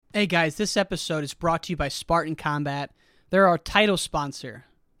Hey guys, this episode is brought to you by Spartan Combat. They're our title sponsor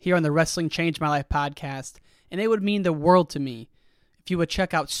here on the Wrestling Changed My Life podcast, and it would mean the world to me if you would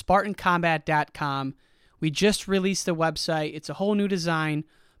check out SpartanCombat.com. We just released the website. It's a whole new design,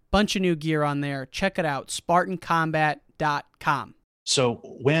 bunch of new gear on there. Check it out, SpartanCombat.com. So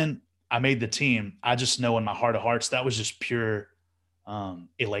when I made the team, I just know in my heart of hearts, that was just pure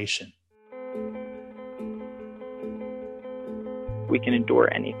elation. We can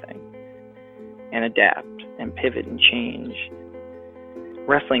endure anything and adapt and pivot and change.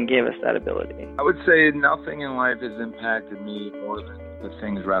 Wrestling gave us that ability. I would say nothing in life has impacted me more than the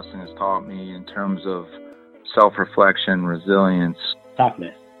things wrestling has taught me in terms of self-reflection, resilience.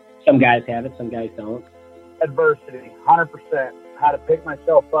 Toughness. Some guys have it, some guys don't. Adversity, 100%. How to pick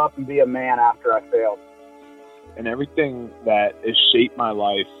myself up and be a man after I failed. And everything that has shaped my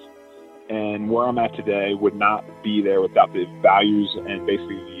life and where I'm at today would not be there without the values and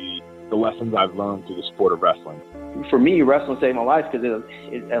basically the lessons I've learned through the sport of wrestling. For me, wrestling saved my life because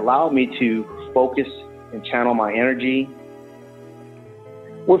it allowed me to focus and channel my energy.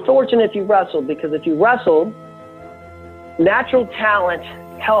 We're fortunate if you wrestled, because if you wrestled, natural talent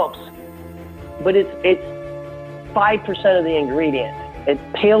helps, but it's 5% of the ingredient. It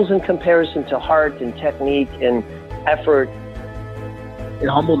pales in comparison to heart and technique and effort. It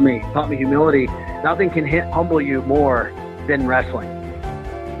humbled me, taught me humility. Nothing can humble you more than wrestling.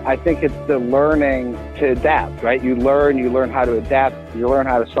 I think it's the learning to adapt, right? You learn how to adapt, you learn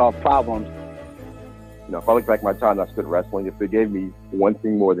how to solve problems. You know, if I look back at my time I spent wrestling, if it gave me one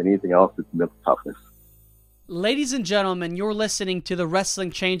thing more than anything else, it's mental toughness. Ladies and gentlemen, you're listening to the Wrestling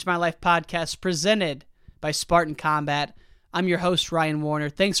Changed My Life podcast presented by Spartan Combat. I'm your host, Ryan Warner.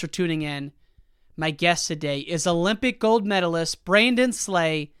 Thanks for tuning in. My guest today is Olympic gold medalist Brandon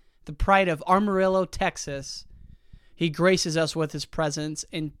Slay, the pride of Amarillo, Texas. He graces us with his presence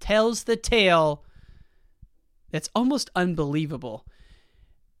and tells the tale that's almost unbelievable.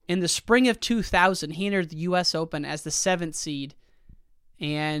 In the spring of 2000, he entered the U.S. Open as the 7th seed,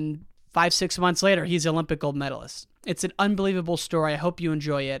 and 5-6 months later, he's an Olympic gold medalist. It's an unbelievable story. I hope you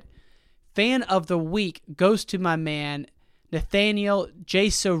enjoy it. Fan of the week goes to my man, Nathaniel J.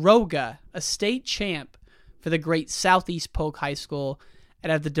 Soroga, a state champ for the great Southeast Polk High School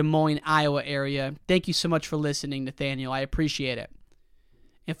out of the Des Moines, Iowa area. Thank you so much for listening, Nathaniel. I appreciate it.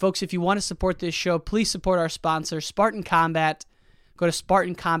 And folks, if you want to support this show, please support our sponsor, Spartan Combat. Go to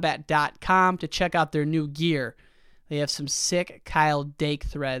SpartanCombat.com to check out their new gear. They have some sick Kyle Dake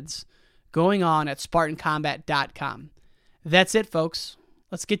threads going on at SpartanCombat.com. That's it, folks.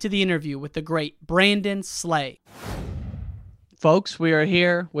 Let's get to the interview with the great Brandon Slay. Folks, we are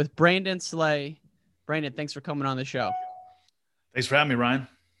here with Brandon Slay. Brandon, thanks for coming on the show. Thanks for having me, Ryan.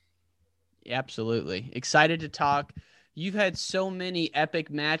 Absolutely. Excited to talk. You've had so many epic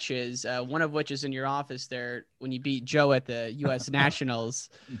matches, one of which is in your office there when you beat Joe at the U.S. Nationals.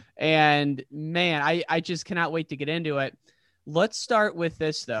 And, man, I just cannot wait to get into it. Let's start with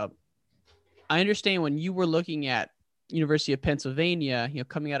this, though. I understand when you were looking at University of Pennsylvania,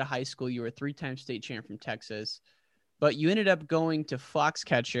 coming out of high school, you were a 3-time state champ from Texas. But you ended up going to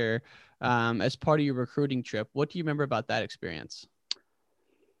Foxcatcher as part of your recruiting trip. What do you remember about that experience?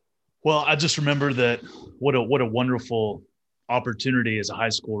 Well, I just remember that what a wonderful opportunity as a high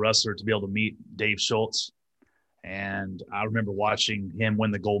school wrestler to be able to meet Dave Schultz. And I remember watching him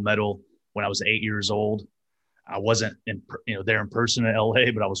win the gold medal when I was 8 years old. I wasn't there in person in LA,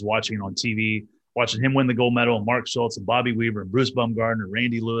 but I was watching it on TV, watching him win the gold medal, and Mark Schultz and Bobby Weaver and Bruce Bumgardner,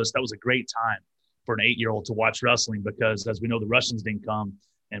 Randy Lewis. That was a great time for an 8-year-old to watch wrestling because, as we know, the Russians didn't come,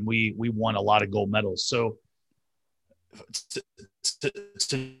 and we won a lot of gold medals. So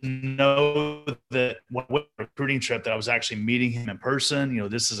to know that what recruiting trip that I was actually meeting him in person,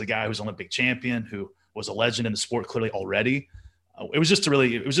 this is a guy who's an Olympic champion, who was a legend in the sport clearly already. It was just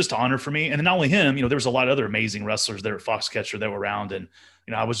an honor for me. And then not only him, there was a lot of other amazing wrestlers there at Foxcatcher that were around. And,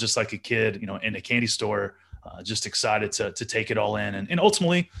 I was just like a kid, in a candy store, just excited to take it all in. And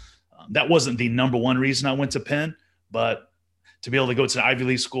ultimately, that wasn't the number one reason I went to Penn, but to be able to go to an Ivy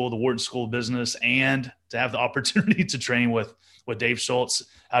League school, the Wharton School of Business, and to have the opportunity to train with Dave Schultz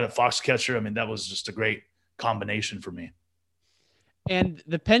out at Foxcatcher, that was just a great combination for me. And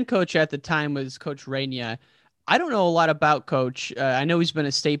the Penn coach at the time was Coach Rainier. I don't know a lot about Coach. I know he's been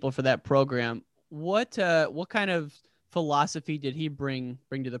a staple for that program. What kind of philosophy did he bring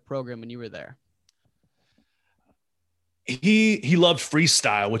to the program when you were there? He loved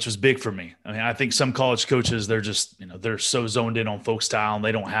freestyle, which was big for me. I think some college coaches, they're just, they're so zoned in on folk style and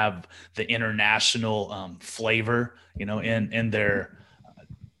they don't have the international flavor, in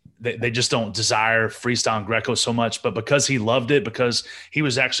they just don't desire freestyle and Greco so much. But because he loved it, because he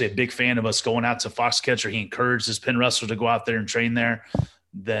was actually a big fan of us going out to Foxcatcher, he encouraged his Penn wrestlers to go out there and train there.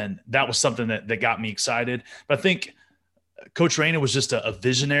 Then that was something that got me excited. But I think Coach Reyna was just a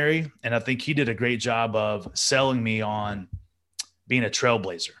visionary, and I think he did a great job of selling me on being a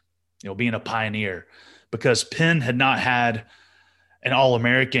trailblazer, being a pioneer, because Penn had not had an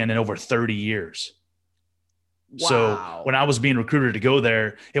All-American in over 30 years. Wow. So when I was being recruited to go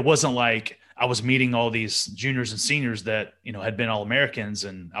there, it wasn't like I was meeting all these juniors and seniors that, had been All-Americans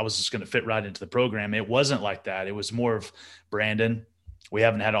and I was just going to fit right into the program. It wasn't like that. It was more of, Brandon, we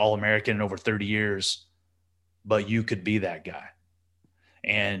haven't had an All-American in over 30 years, but you could be that guy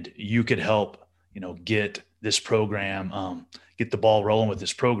and you could help, get this program, get the ball rolling with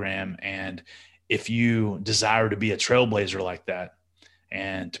this program. And if you desire to be a trailblazer like that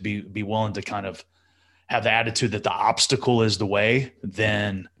and to be willing to kind of have the attitude that the obstacle is the way,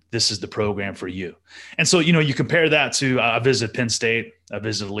 then this is the program for you. And so, you compare that to, I visited Penn State, I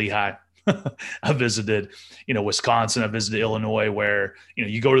visited Lehigh, I visited, Wisconsin, I visited Illinois, where,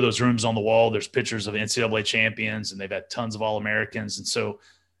 you go to those rooms on the wall, there's pictures of NCAA champions and they've had tons of All-Americans. And so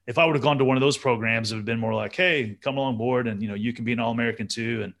if I would have gone to one of those programs, it would have been more like, hey, come along board and, you can be an All-American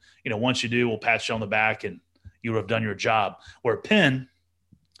too. And, once you do, we'll pat you on the back and you would have done your job. Where Penn,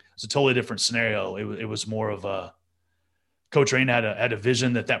 it's a totally different scenario. It was more of a Coach Reyna had a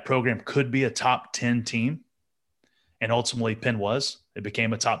vision that program could be a top 10 team. And ultimately Penn was. It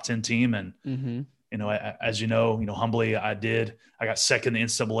became a top 10 team. And, as humbly I got second in the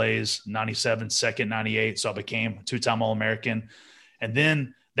NCAAs, 97, second, 98. So I became a 2-time All-American. And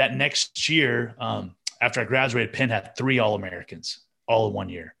then that next year, after I graduated, Penn had 3 All-Americans all in one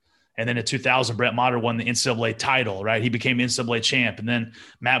year. And then in 2000, Brett Motter won the NCAA title, right? He became NCAA champ. And then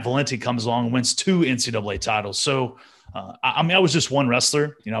Matt Valenti comes along and wins 2 NCAA titles. So, I was just one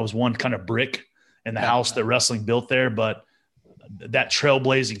wrestler. I was one kind of brick in the house that wrestling built there. But that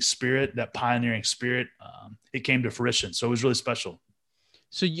trailblazing spirit, that pioneering spirit, it came to fruition. So it was really special.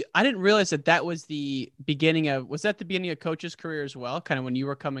 So I didn't realize that was the beginning of Coach's career as well, kind of when you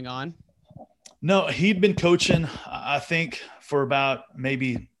were coming on? No, he'd been coaching, I think, for about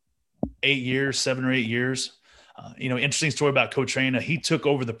maybe 7 or 8 years. Interesting story about Coach Reyna. He took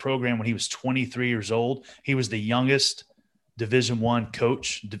over the program when he was 23 years old. He was the youngest Division I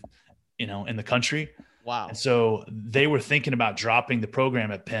coach, in the country. Wow. And so they were thinking about dropping the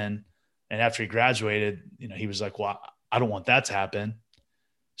program at Penn. And after he graduated, he was like, well, I don't want that to happen.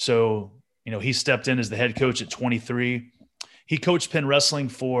 So, he stepped in as the head coach at 23. He coached Penn wrestling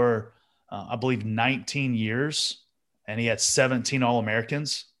for, I believe, 19 years. And he had 17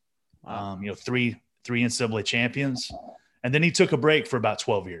 All-Americans, wow. 3 NCAA champions. And then he took a break for about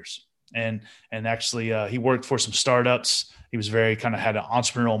 12 years. And actually he worked for some startups. He was very kind of had an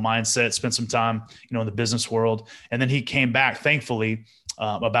entrepreneurial mindset, spent some time, in the business world. And then he came back, thankfully,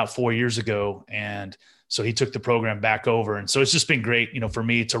 about 4 years ago. And so he took the program back over. And so it's just been great, for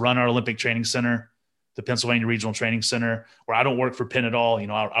me to run our Olympic Training Center, the Pennsylvania Regional Training Center, where I don't work for Penn at all.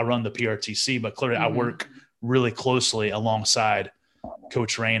 I run the PRTC, but clearly I work really closely alongside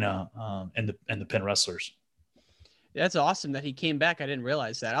Coach Reyna and the Penn wrestlers. That's awesome that he came back. I didn't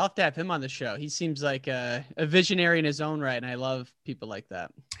realize that. I'll have to have him on the show. He seems like a visionary in his own right, and I love people like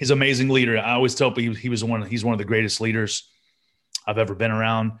that. He's an amazing leader. I always tell people he's one of the greatest leaders I've ever been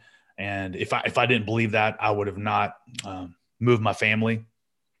around. And if I didn't believe that, I would have not moved my family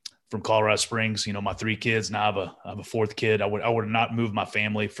from Colorado Springs. My 3 kids. Now I have a 4th kid. I would not move my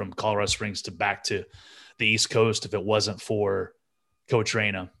family from Colorado Springs back to the East Coast if it wasn't for Coach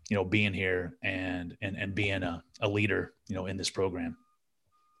Reyna, being here and being a leader, in this program.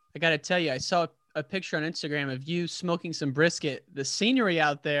 I got to tell you, I saw a picture on Instagram of you smoking some brisket. The scenery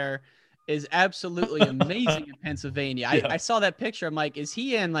out there is absolutely amazing in Pennsylvania. Yeah. I saw that picture. I'm like, is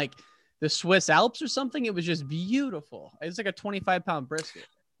he in like the Swiss Alps or something? It was just beautiful. It was like a 25-pound brisket.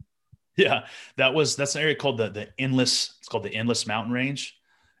 Yeah, that's an area called the Endless. It's called the Endless Mountain Range.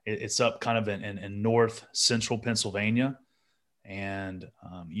 It's up kind of in north central Pennsylvania. And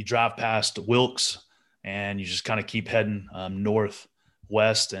you drive past Wilkes and you just kind of keep heading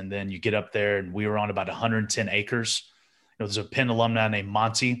northwest. And then you get up there and we were on about 110 acres. There's a Penn alumni named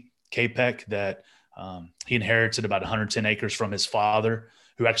Monty Capek that he inherited about 110 acres from his father,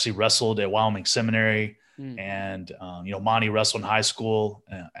 who actually wrestled at Wyoming Seminary. And, Monty wrestled in high school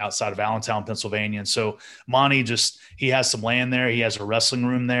outside of Allentown, Pennsylvania. And so Monty he has some land there. He has a wrestling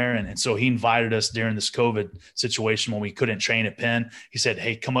room there. And so he invited us during this COVID situation when we couldn't train at Penn. He said,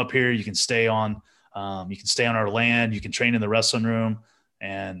 hey, come up here. You can stay on our land. You can train in the wrestling room.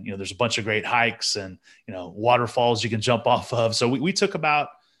 And, there's a bunch of great hikes and, waterfalls you can jump off of. So we took about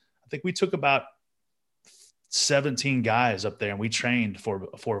think we took about 17 guys up there, and we trained for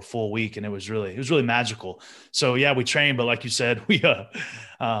a full week, and it was really magical. So yeah, we trained, but like you said, we had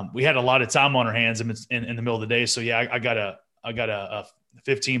a lot of time on our hands in the middle of the day. So yeah, I got a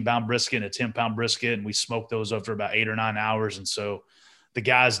 15-pound brisket and a 10-pound brisket, and we smoked those up for about 8 or 9 hours. And so the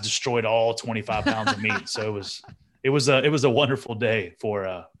guys destroyed all 25 pounds of meat. So it was a wonderful day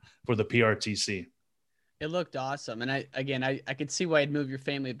for the PRTC. It looked awesome. And I could see why you'd move your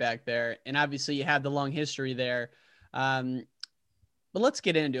family back there. And obviously you have the long history there. But let's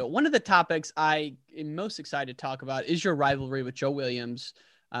get into it. One of the topics I am most excited to talk about is your rivalry with Joe Williams.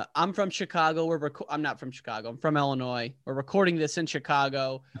 I'm from Chicago. I'm not from Chicago. I'm from Illinois. We're recording this in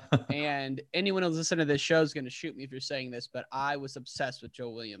Chicago. And anyone who's listening to this show is going to shoot me if you're saying this, but I was obsessed with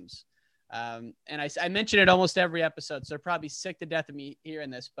Joe Williams. And I mention it almost every episode, so they're probably sick to death of me hearing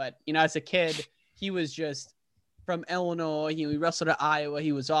this. But, as a kid, he was just from Illinois. He wrestled at Iowa.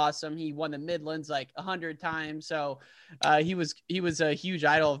 He was awesome. He won the Midlands like 100 times. So he was a huge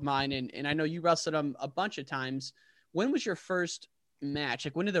idol of mine. And I know you wrestled him a bunch of times. When was your first match?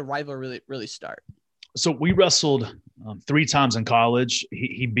 Like, when did the rivalry really start? So we wrestled 3 times in college.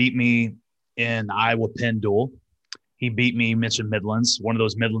 He beat me in Iowa Penn duel. He beat me, mentioned Midlands, one of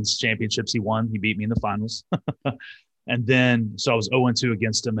those Midlands championships he won. He beat me in the finals. And then, so I was 0-2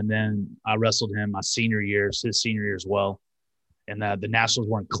 against him. And then I wrestled him his senior year as well. And the Nationals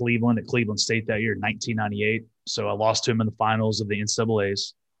were in Cleveland at Cleveland State that year, 1998. So I lost to him in the finals of the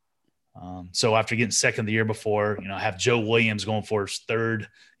NCAAs. So after getting second the year before, I have Joe Williams going for his 3rd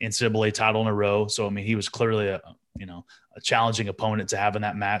NCAA title in a row. So, I mean, he was clearly a challenging opponent to have in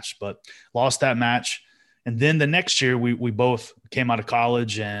that match, but lost that match. And then the next year we both came out of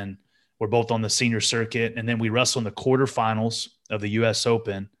college and we're both on the senior circuit. And then we wrestled in the quarterfinals of the US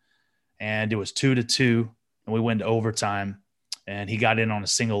Open, and it was 2-2, and we went to overtime, and he got in on a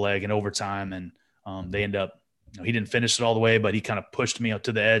single leg in overtime. And they ended up, he didn't finish it all the way, but he kind of pushed me up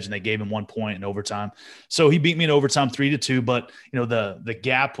to the edge, and they gave him 1 point in overtime. So he beat me in overtime 3-2, but the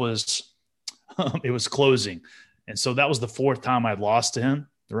gap was, it was closing. And so that was the 4th time I'd lost to him,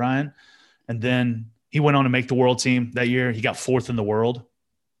 Ryan. And then he went on to make the world team that year. He got 4th in the world,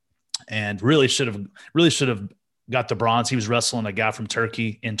 and really should have got the bronze. He was wrestling a guy from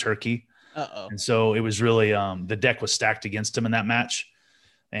Turkey in Turkey. Uh-oh. And so it was really, the deck was stacked against him in that match.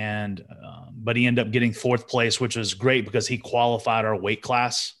 And, but he ended up getting 4th place, which was great because he qualified our weight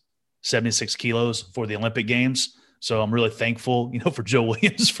class, 76 kilos, for the Olympic Games. So I'm really thankful, for Joe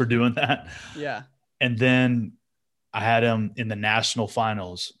Williams for doing that. Yeah. And then I had him in the national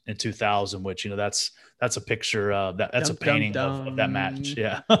finals in 2000, which, that's a picture of that. That's a painting of that match.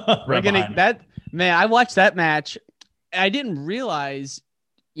 Yeah. I watched that match. I didn't realize,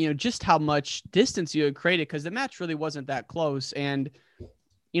 just how much distance you had created, because the match really wasn't that close. And,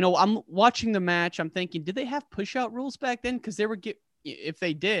 I'm watching the match. I'm thinking, did they have push out rules back then? Cause if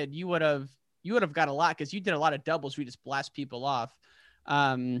they did, you would have got a lot, cause you did a lot of doubles. We just blast people off.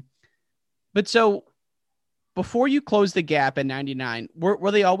 But so before you closed the gap in 99,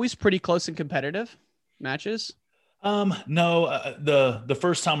 were they always pretty close and competitive matches? No, the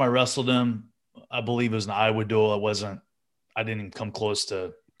first time I wrestled him, I believe it was an Iowa duel. I didn't even come close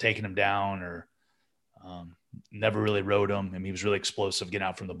to taking him down, or never really rode him. I mean, he was really explosive getting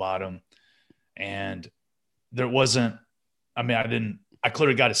out from the bottom. And there wasn't, I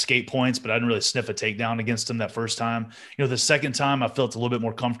clearly got escape points, but I didn't really sniff a takedown against him that first time. The second time I felt a little bit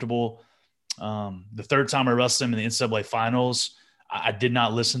more comfortable. The third time I wrestled him in the NCAA finals, I did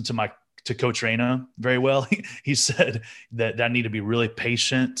not listen to Coach Reyna very well. He said that I need to be really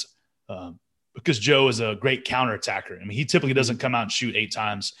patient, because Joe is a great counterattacker. I mean, he typically doesn't come out and shoot 8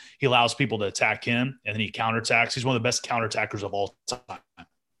 times. He allows people to attack him, and then he counterattacks. He's one of the best counterattackers of all time.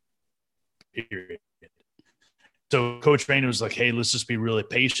 Period. So Coach Reyna was like, hey, let's just be really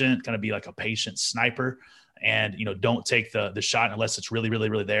patient, kind of be like a patient sniper, and, don't take the shot unless it's really, really,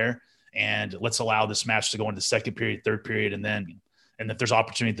 really there. And let's allow this match to go into the second period, third period, and if there's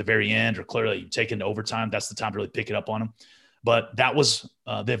opportunity at the very end, or clearly you take into overtime, that's the time to really pick it up on him. But that was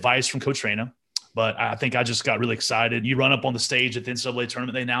the advice from Coach Reyna. But I think I just got really excited. You run up on the stage at the NCAA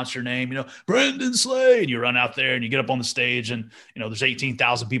tournament, they announce your name, Brendan Slade. You run out there and you get up on the stage, and, there's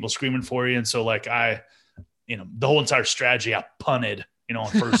 18,000 people screaming for you. And so the whole entire strategy, I punted, on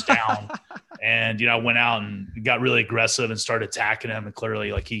first down. And, I went out and got really aggressive and started attacking him. And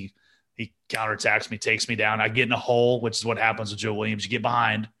clearly, he counterattacks me, takes me down. I get in a hole, which is what happens with Joe Williams. You get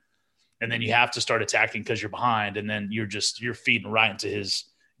behind, and then you have to start attacking because you're behind, and then you're feeding right into his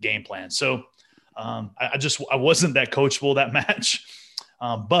game plan. So I wasn't that coachable that match.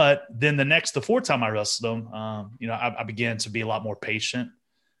 But then the 4th time I wrestled him, I began to be a lot more patient,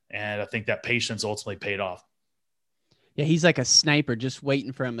 And I think that patience ultimately paid off. Yeah, he's like a sniper just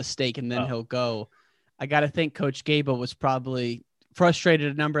waiting for a mistake, and then he'll go. I got to think Coach Gable was probably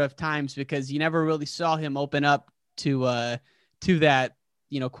frustrated a number of times because you never really saw him open up to that,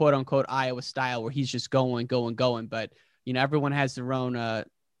 quote unquote Iowa style where he's just going. But, everyone has their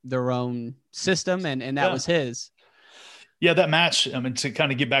own system, and that was his. Yeah, that match, to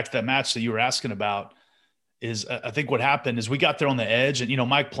kind of get back to that match that you were asking about, is I think what happened is we got there on the edge, and,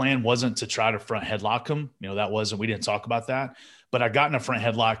 my plan wasn't to try to front headlock him. We didn't talk about that, but I got in a front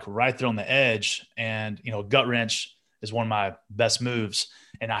headlock right there on the edge, and, gut wrench is one of my best moves.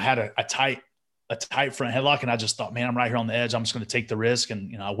 And I had a tight front headlock, and I just thought, man, I'm right here on the edge. I'm just going to take the risk.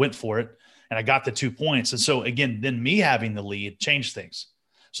 And, I went for it, and I got the 2 points. And so again, then me having the lead changed things.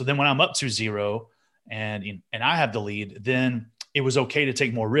 So then when I'm up 2-0 and I have the lead, then it was okay to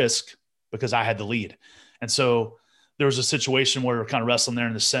take more risk because I had the lead. And so there was a situation where we were kind of wrestling there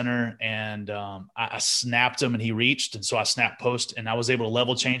in the center, and I snapped him and he reached. And so I snapped post, and I was able to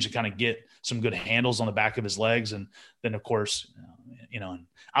level change and kind of get some good handles on the back of his legs. And then, of course,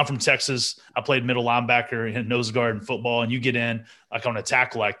 I'm from Texas. I played middle linebacker and nose guard in football, and you get in like on a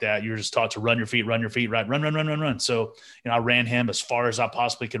tackle like that, you're just taught to run your feet, right? Run. So, I ran him as far as I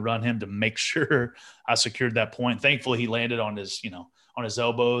possibly could run him to make sure I secured that point. Thankfully, he landed on his, on his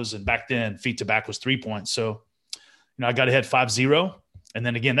elbows, and back then feet to back was 3 points. So, I got ahead 5-0. And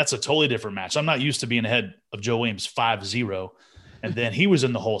then again, that's a totally different match. I'm not used to being ahead of Joe Williams 5-0. And then he was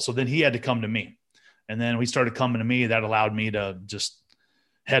in the hole. So then he had to come to me. And then we started coming to me. That allowed me to just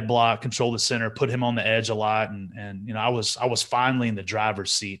head block, control the center, put him on the edge a lot. And I was finally in the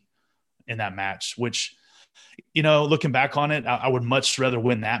driver's seat in that match, which, looking back on it, I would much rather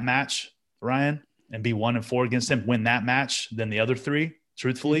win that match, Ryan, and be 1-4 against him, win that match than the other 3,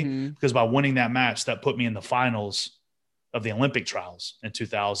 truthfully, because by winning that match, that put me in the finals of the Olympic trials in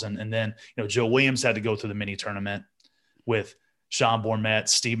 2000. And then, Joe Williams had to go through the mini tournament with Sean Bourmet,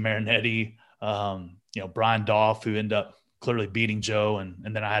 Steve Marinetti, Brian Doff, who ended up clearly beating Joe. And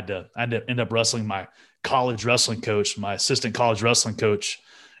then I had to end up wrestling my college wrestling coach, my assistant college wrestling coach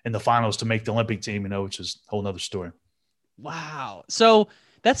in the finals to make the Olympic team, which is a whole nother story. Wow. So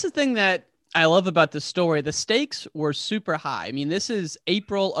that's the thing that I love about this story. The stakes were super high. I mean, this is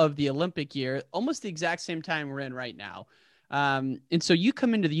April of the Olympic year, almost the exact same time we're in right now. And so you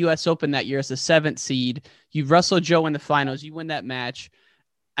come into the U.S. Open that year as the 7th seed. You've wrestled Joe in the finals. You win that match.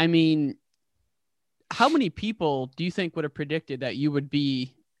 I mean, how many people do you think would have predicted that you would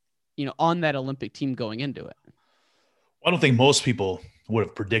be, on that Olympic team going into it? I don't think most people would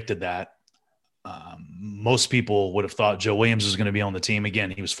have predicted that. Most people would have thought Joe Williams was going to be on the team.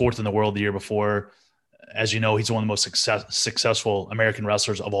 Again, he was 4th in the world the year before. As you know, he's one of the most successful American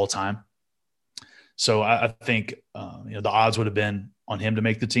wrestlers of all time. So I think, the odds would have been on him to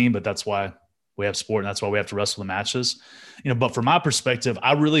make the team, but that's why we have sport, and that's why we have to wrestle the matches. But from my perspective,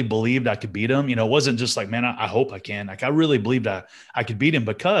 I really believed I could beat him. It wasn't just like, man, I hope I can. Like, I really believed I could beat him,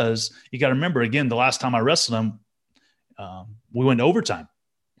 because you got to remember, again, the last time I wrestled him, we went to overtime.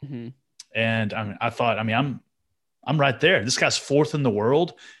 Mm-hmm. And I thought, I'm right there. This guy's 4th in the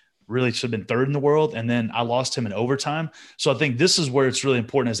world, really should have been 3rd in the world. And then I lost him in overtime. So I think this is where it's really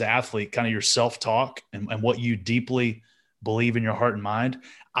important as an athlete, kind of your self-talk and what you deeply believe in your heart and mind.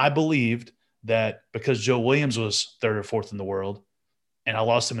 I believed that because Joe Williams was 3rd or 4th in the world and I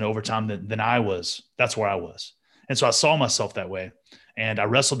lost him in overtime, than I was, that's where I was. And so I saw myself that way, and I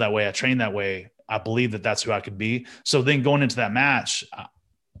wrestled that way. I trained that way. I believed that that's who I could be. So then going into that match,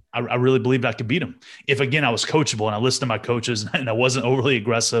 I really believed I could beat him. If, again, I was coachable and I listened to my coaches and I wasn't overly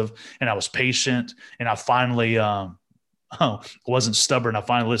aggressive and I was patient and I finally wasn't stubborn. I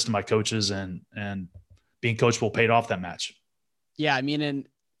finally listened to my coaches, and being coachable paid off that match. Yeah. I mean, and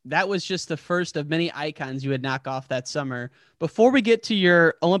that was just the first of many icons you would knock off that summer. Before we get to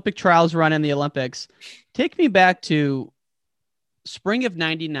your Olympic trials run in the Olympics, take me back to spring of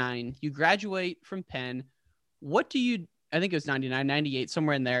 99. You graduate from Penn. I think it was 99, 98,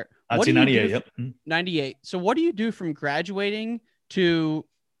 somewhere in there. 1998, yep. 98. So what do you do from graduating to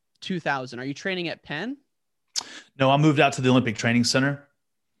 2000? Are you training at Penn? No, I moved out to the Olympic Training Center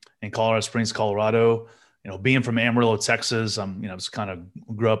in Colorado Springs, Colorado. Being from Amarillo, Texas, just kind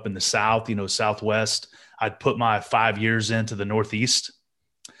of grew up in the South, Southwest. I'd put my 5 years into the Northeast.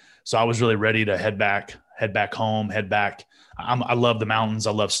 So I was really ready to head back home. I love the mountains.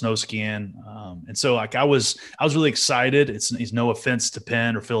 I love snow skiing. And so I was really excited. It's no offense to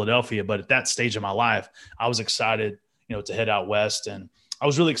Penn or Philadelphia, but at that stage of my life, I was excited, to head out west. And I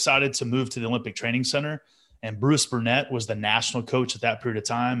was really excited to move to the Olympic Training Center. And Bruce Burnett was the national coach at that period of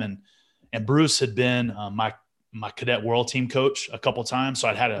time. And Bruce had been my cadet world team coach a couple times. So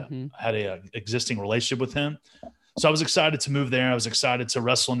I'd had a existing relationship with him. So I was excited to move there. I was excited to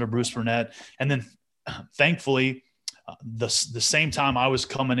wrestle under Bruce Burnett. And then thankfully, the same time I was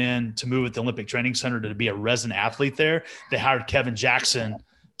coming in to move at the Olympic Training Center to be a resident athlete there, they hired Kevin Jackson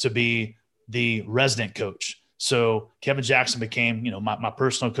to be the resident coach. So Kevin Jackson became, my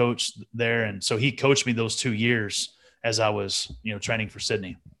personal coach there. And so he coached me those 2 years as I was, training for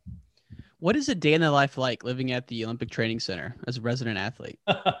Sydney. What is a day in the life like living at the Olympic Training Center as a resident athlete?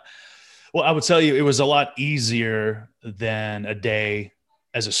 Well, I would tell you it was a lot easier than a day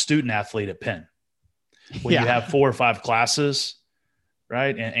as a student athlete at Penn. When you have 4 or 5 classes,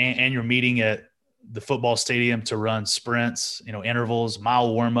 right? And you're meeting at the football stadium to run sprints, intervals,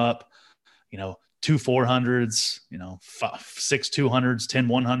 mile warm up, 2 400s, 6 200s, 10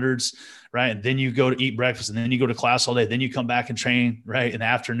 100s, right? And then you go to eat breakfast, and then you go to class all day. Then you come back and train, right, in the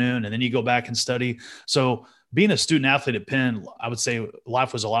afternoon, and then you go back and study. So being a student athlete at Penn, I would say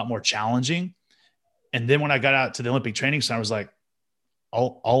life was a lot more challenging. And then when I got out to the Olympic Training Center, I was like,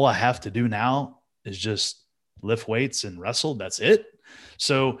 all I have to do now is just lift weights and wrestle. That's it.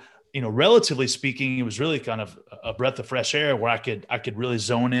 So, relatively speaking, it was really kind of a breath of fresh air where I could really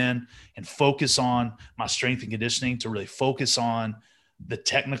zone in and focus on my strength and conditioning, to really focus on the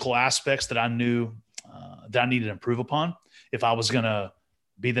technical aspects that I knew that I needed to improve upon if I was going to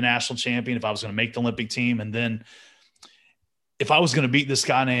be the national champion, if I was going to make the Olympic team. And then if I was going to beat this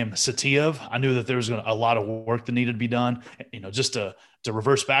guy named Satiev, I knew that there was a lot of work that needed to be done. Just to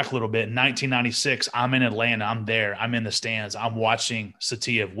reverse back a little bit, in 1996, I'm in Atlanta. I'm there. I'm in the stands. I'm watching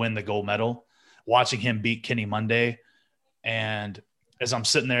Satiev win the gold medal, watching him beat Kenny Monday. And as I'm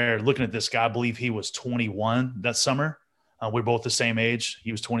sitting there looking at this guy, I believe he was 21 that summer. We're both the same age.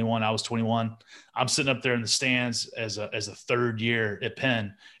 He was 21. I was 21. I'm sitting up there in the stands as a third year at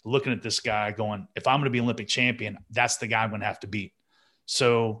Penn, looking at this guy going, if I'm going to be Olympic champion, that's the guy I'm going to have to beat.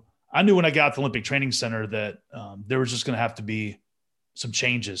 So I knew when I got to the Olympic Training Center that there was just going to have to be some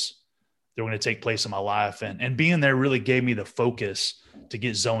changes that were going to take place in my life. And being there really gave me the focus to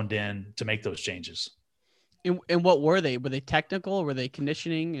get zoned in to make those changes. And what were they? Were they technical? Were they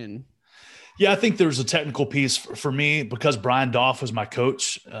conditioning? And yeah, I think there was a technical piece for me because Brian Doff was my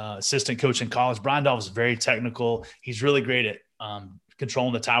coach, assistant coach in college. Brian Doff is very technical. He's really great at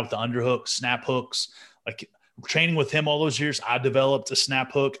controlling the tie with the underhook, snap hooks. Like training with him all those years, I developed a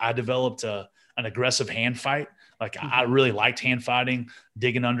snap hook. I developed an aggressive hand fight. Like I really liked hand fighting,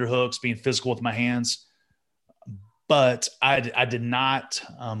 digging underhooks, being physical with my hands. But I did not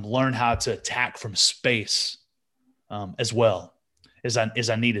learn how to attack from space as well as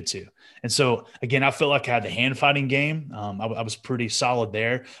I needed to. And so, again, I felt like I had the hand fighting game. I was pretty solid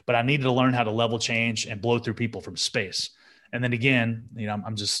there, but I needed to learn how to level change and blow through people from space. And then again,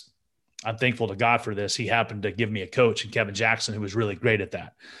 I'm thankful to God for this. He happened to give me a coach in Kevin Jackson who was really great at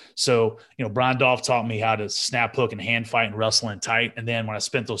that. So, Brian Doff taught me how to snap hook and hand fight and wrestle in tight. And then when I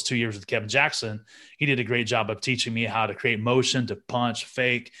spent those 2 years with Kevin Jackson, he did a great job of teaching me how to create motion, to punch,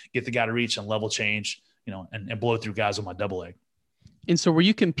 fake, get the guy to reach and level change, and blow through guys on my double leg. And so were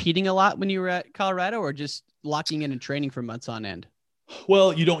you competing a lot when you were at Colorado, or just locking in and training for months on end?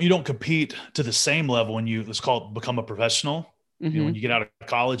 Well, you don't compete to the same level when you, let's call it, become a professional. Mm-hmm. When you get out of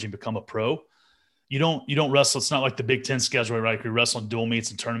college and become a pro, you don't wrestle. It's not like the Big Ten schedule, right? You're wrestling dual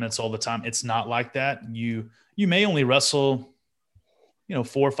meets and tournaments all the time. It's not like that. You may only wrestle, 4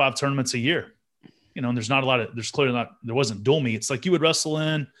 or 5 tournaments a year. And there's not a lot of, there wasn't dual meets. Like you would wrestle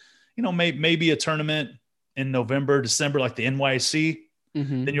in, maybe a tournament in November, December, like the NYC.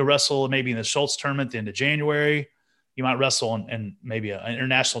 Mm-hmm. Then you'll wrestle maybe in the Schultz tournament at the end of January. You might wrestle in maybe an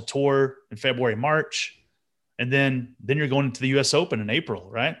international tour in February, March. And then you're going into the U.S. Open in April,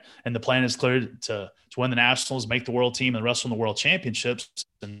 right? And the plan is clear to win the Nationals, make the World Team, and wrestle in the World Championships.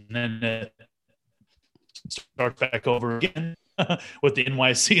 And then it starts back over again with the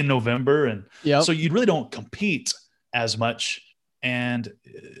NYC in November. And so you really don't compete as much. And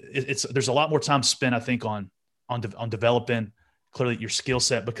there's a lot more time spent, I think, on developing clearly your skill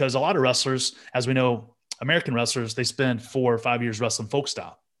set, because a lot of wrestlers, as we know, American wrestlers, they spend 4 or 5 years wrestling folk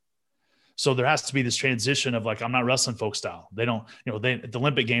style. So there has to be this transition of like, I'm not wrestling folk style. They don't, at the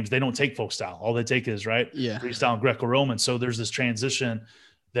Olympic Games, they don't take folk style. All they take is freestyle and Greco-Roman. So there's this transition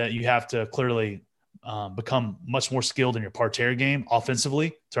that you have to clearly become much more skilled in your parterre game,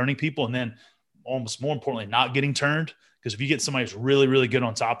 offensively, turning people, and then almost more importantly, not getting turned. Because if you get somebody who's really, really good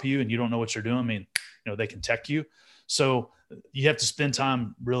on top of you and you don't know what you're doing, they can tech you. So you have to spend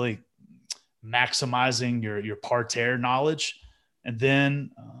time really maximizing your parterre knowledge. And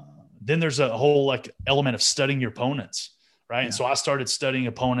then there's a whole element of studying your opponents, right? Yeah. And so I started studying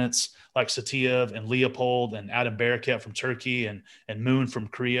opponents like Satiev and Leopold and Adam Barakat from Turkey and Moon from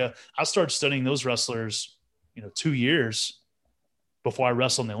Korea. I started studying those wrestlers, 2 years before I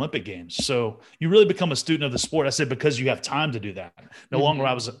wrestled in the Olympic Games. So you really become a student of the sport. I said, because you have time to do that. No longer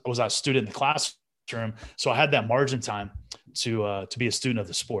was I a student in the classroom. So I had that margin time to be a student of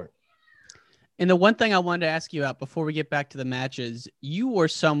the sport. And the one thing I wanted to ask you about before we get back to the matches, you were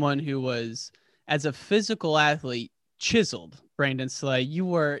someone who was, as a physical athlete, chiseled, Brandon Slay. You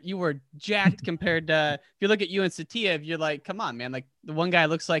were jacked compared to, if you look at you and Satiev, you're like, come on, man. Like, the one guy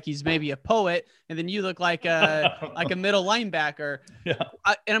looks like he's maybe a poet, and then you look like a middle linebacker. Yeah.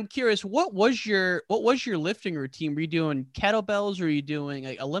 And I'm curious, what was your lifting routine? Were you doing kettlebells? Were you doing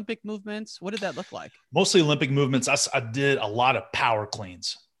like Olympic movements? What did that look like? Mostly Olympic movements. I did a lot of power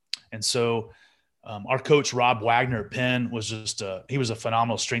cleans. And so our coach, Rob Wagner at Penn, was he was a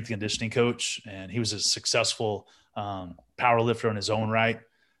phenomenal strength and conditioning coach, and he was a successful power lifter in his own right.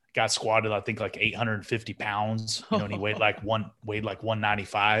 Got squatted, I think, like 850 pounds, and he weighed like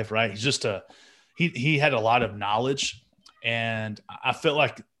 195, right? He's just he had a lot of knowledge, and I felt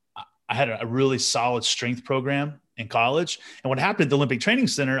like I had a really solid strength program in college. And what happened at the Olympic Training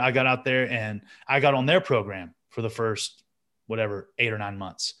Center, I got out there and I got on their program for the first, 8 or 9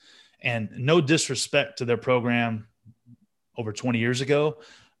 months. And no disrespect to their program over 20 years ago,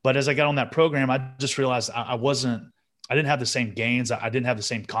 but as I got on that program, I just realized I didn't have the same gains. I didn't have the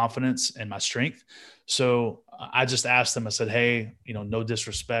same confidence in my strength. So I just asked them, I said, hey, no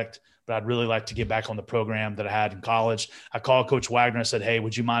disrespect, but I'd really like to get back on the program that I had in college. I called Coach Wagner. I said, hey,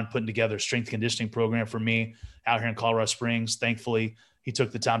 would you mind putting together a strength conditioning program for me out here in Colorado Springs? Thankfully, he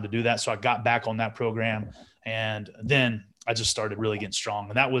took the time to do that. So I got back on that program, and then I just started really getting strong.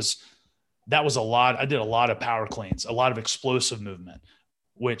 And that was a lot. I did a lot of power cleans, a lot of explosive movement,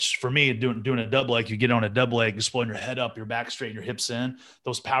 which for me, doing a double leg, you get on a double leg, just pulling your head up, your back straight, your hips in.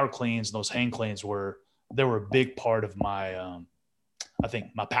 Those power cleans and those hang cleans were a big part of my, I think,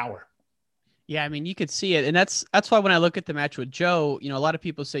 my power. Yeah, I mean, you could see it. And that's why when I look at the match with Joe, a lot of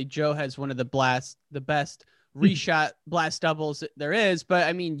people say Joe has one of the best reshot blast doubles there is. But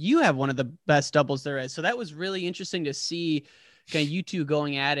I mean, you have one of the best doubles there is. So that was really interesting to see kind of you two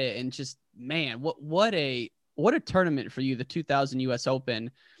going at it, and just, man, what a tournament for you, the 2000 US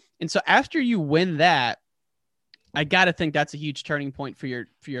Open. And so after you win that, I got to think that's a huge turning point for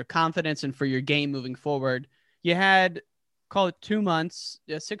your confidence and for your game moving forward. You had, call it 2 months,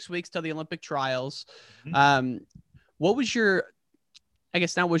 6 weeks till the Olympic trials. What was your, I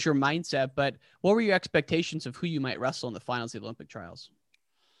guess not was your mindset, but what were your expectations of who you might wrestle in the finals of the Olympic trials?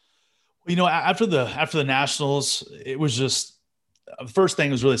 Well, after the nationals, it was just, the first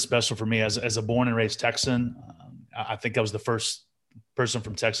thing was really special for me as a born and raised Texan. I think I was the first person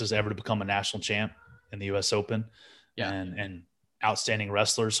from Texas ever to become a national champ in the US Open. Yeah. And outstanding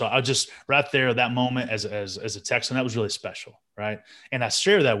wrestler. So I just right there, that moment as a Texan, that was really special. Right. And I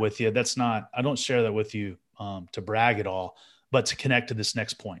share that with you. I don't share that with you to brag at all, but to connect to this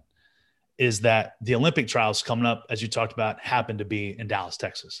next point is that the Olympic trials coming up, as you talked about, happened to be in Dallas,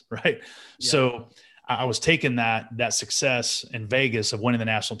 Texas. Right. Yeah. So I was taking that success in Vegas of winning the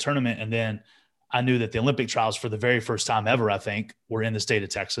national tournament. And then I knew that the Olympic trials for the very first time ever, I think, were in the state of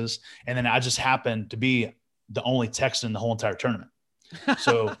Texas. And then I just happened to be the only Texan in the whole entire tournament.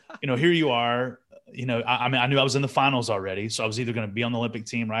 So, here you are, I mean, I knew I was in the finals already. So I was either going to be on the Olympic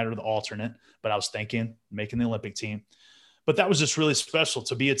team, right, or the alternate, but I was thinking making the Olympic team. But that was just really special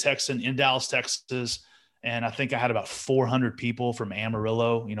to be a Texan in Dallas, Texas. And I think I had about 400 people from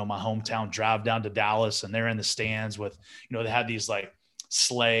Amarillo, my hometown, drive down to Dallas, and they're in the stands with, they had these like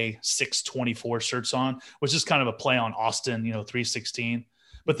Slay 624 shirts on, which is kind of a play on Austin, 316.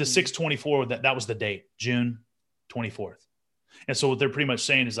 But the 624, that was the date, June 24th. And so what they're pretty much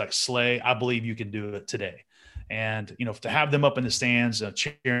saying is like, Slay, I believe you can do it today. And, to have them up in the stands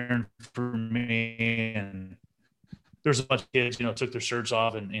cheering for me, and there's a bunch of kids, took their shirts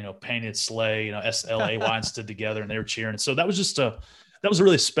off and, painted Slay, SLAY and stood together, and they were cheering. And so that was just that was a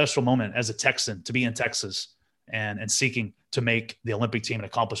really special moment as a Texan to be in Texas and seeking to make the Olympic team and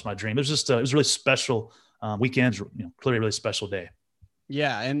accomplish my dream. It was just, it was a really special weekend, clearly a really special day.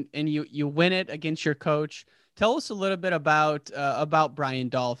 Yeah. And you win it against your coach. Tell us a little bit about Brian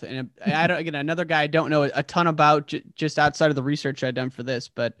Dolph. And another guy I don't know a ton about just outside of the research I've done for this,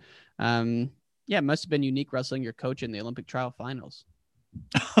 but it must have been unique wrestling your coach in the Olympic trial finals.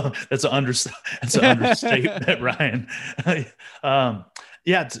 That's an understatement, Ryan.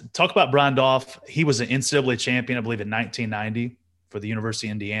 Talk about Brian Dolph. He was an NCAA champion, I believe, in 1990 for the University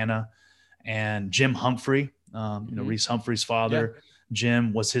of Indiana. And Jim Humphrey, Reese Humphrey's father,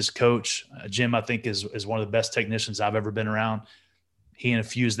 Jim was his coach. Jim, I think, is one of the best technicians I've ever been around. He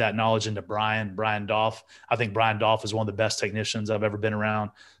infused that knowledge into Brian Dolph. I think Brian Dolph is one of the best technicians I've ever been around.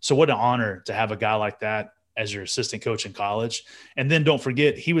 So what an honor to have a guy like that as your assistant coach in college. And then don't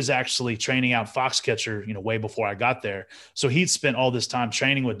forget, he was actually training out Foxcatcher, way before I got there. So he'd spent all this time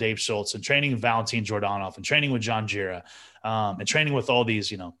training with Dave Schultz and training with Valentin Jordanov and training with John Gira, and training with all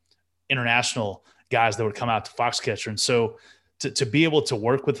these, international guys that would come out to Foxcatcher. And so to be able to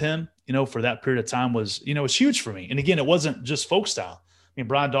work with him, for that period of time was huge for me. And again, it wasn't just folk style. I mean,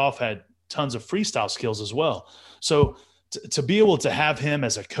 Brian Dolph had tons of freestyle skills as well. So to be able to have him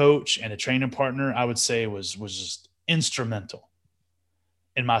as a coach and a training partner, I would say was just instrumental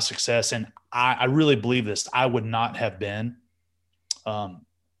in my success. And I really believe this. I would not have been an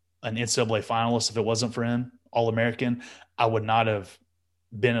NCAA finalist if it wasn't for him, All-American. I would not have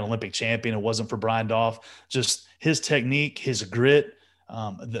been an Olympic champion. It wasn't for Brian Dolph. Just his technique, his grit,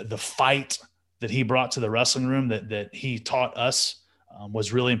 the fight that he brought to the wrestling room that he taught us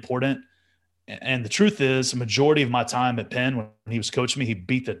was really important. And the truth is, the majority of my time at Penn, when he was coaching me, he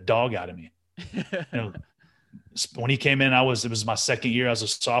beat the dog out of me. When he came in, it was my second year as a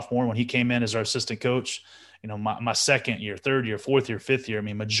sophomore. When he came in as our assistant coach, my second year, third year, fourth year, fifth year,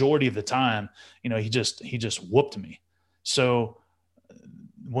 majority of the time, he just whooped me. So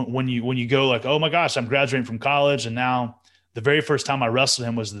when you go like, oh my gosh, I'm graduating from college, and now the very first time I wrestled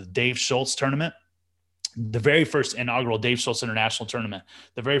him was the Dave Schultz tournament. The very first inaugural Dave Schultz International tournament,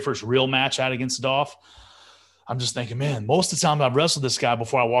 the very first real match I had against Dolph. I'm just thinking, man, most of the time I've wrestled this guy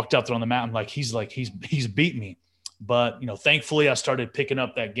before I walked out there on the mat. I'm like, he's beat me. But, thankfully I started picking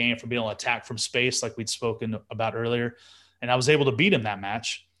up that game from being able to attack from space, like we'd spoken about earlier. And I was able to beat him that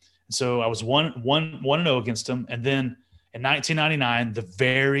match. And so I was 1-0 against him. And then in 1999, the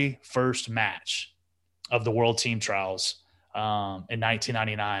very first match of the World Team Trials in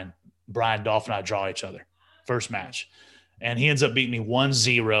 1999, Brian Dolph and I draw each other. First match. And he ends up beating me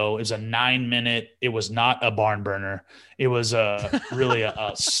 1-0. It was a 9-minute. It was not a barn burner. It was really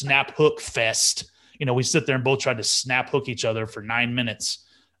a snap hook fest. We sit there and both tried to snap hook each other for 9 minutes.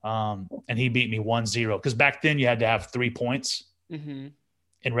 And he beat me 1-0. Because back then you had to have 3 points in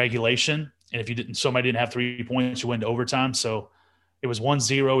regulation. And if somebody didn't have 3 points, you went to overtime. So it was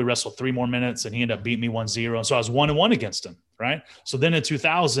 1-0. We wrestled 3 more minutes and he ended up beating me 1-0. And so I was 1-1 against him. Right. So then in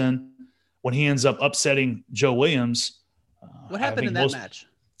 2000, when he ends up upsetting Joe Williams, what happened in that match?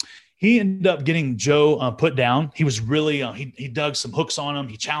 He ended up getting Joe put down. He was really he dug some hooks on him.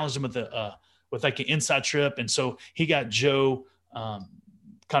 He challenged him with like an inside trip, and so he got Joe kind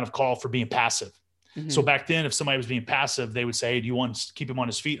of called for being passive. Mm-hmm. So back then, if somebody was being passive, they would say, hey, do you want to keep him on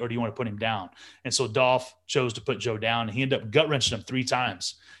his feet or do you want to put him down? And so Dolph chose to put Joe down, and he ended up gut wrenching him 3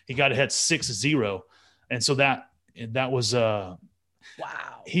 times. He got ahead 6-0, and so that was wow.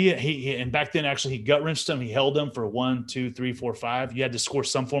 He and back then actually he gut wrenched him. He held him for 1, 2, 3, 4, 5. You had to score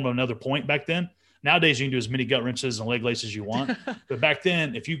some form of another point back then. Nowadays you can do as many gut wrenches and leg laces as you want. But back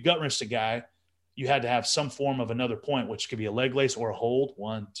then, if you gut wrenched a guy, you had to have some form of another point, which could be a leg lace or a hold.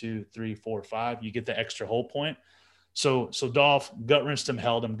 1, 2, 3, 4, 5. You get the extra hold point. So Dolph gut wrenched him,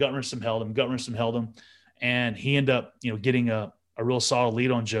 held him, gut wrenched him, held him, gut wrenched him, held him, and he ended up getting a real solid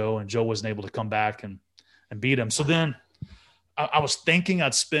lead on Joe, and Joe wasn't able to come back and beat him. So then I was thinking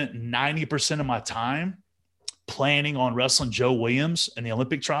I'd spent 90% of my time planning on wrestling Joe Williams in the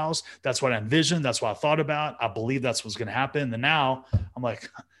Olympic trials. That's what I envisioned. That's what I thought about. I believe that's what's going to happen. And now I'm like,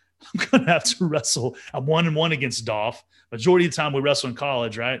 I'm going to have to wrestle. I'm 1-1 against Dolph. Majority of the time we wrestle in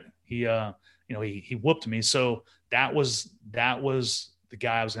college, right? He whooped me. So that was the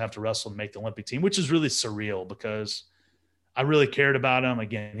guy I was going to have to wrestle and make the Olympic team, which is really surreal because I really cared about him.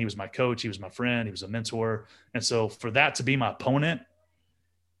 Again, he was my coach. He was my friend. He was a mentor. And so for that to be my opponent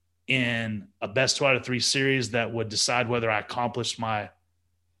in a best 2 out of 3 series that would decide whether I accomplished my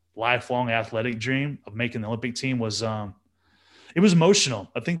lifelong athletic dream of making the Olympic team was it was emotional.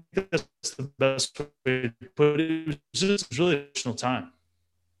 I think that's the best way to put it. It was really an emotional time.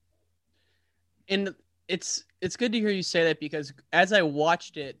 And it's good to hear you say that because as I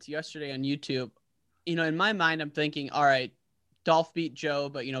watched it yesterday on YouTube, in my mind, I'm thinking, all right, Dolph beat Joe,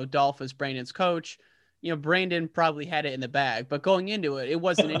 but, Dolph is Brandon's coach. Brandon probably had it in the bag, but going into it, it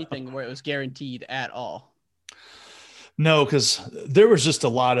wasn't anything where it was guaranteed at all. No, because there was just a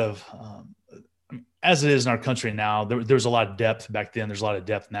lot of, as it is in our country now, there's a lot of depth back then. There's a lot of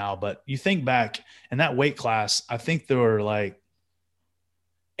depth now, but you think back in that weight class, I think there were like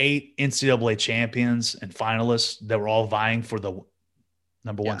 8 NCAA champions and finalists that were all vying for the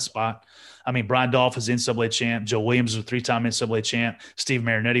number 1 spot. I mean, Brian Dolph was the NCAA champ. Joe Williams was a 3-time NCAA champ. Steve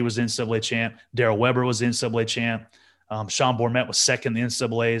Marinetti was the NCAA champ. Darrell Weber was the NCAA champ. Sean Bourmet was second in the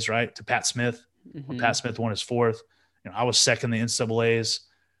NCAAs, right, to Pat Smith. Mm-hmm. When Pat Smith won his fourth. I was second in the NCAAs.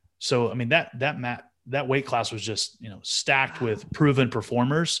 So, I mean, that weight class was just, stacked with proven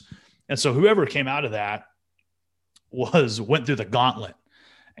performers. And so whoever came out of that went through the gauntlet.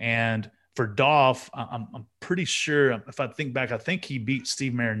 And for Dolph, I'm pretty sure, if I think back, I think he beat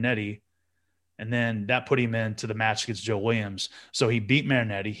Steve Marinetti, and then that put him into the match against Joe Williams. So he beat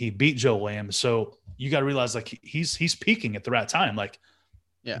Marinetti, he beat Joe Williams. So you got to realize, like, he's peaking at the right time. Like,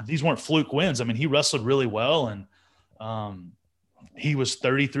 these weren't fluke wins. I mean, he wrestled really well, and he was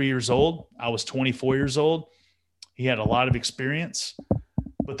 33 years old. I was 24 years old. He had a lot of experience.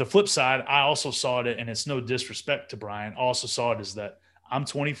 But the flip side, I also saw it, and it's no disrespect to Brian, I also saw it as that I'm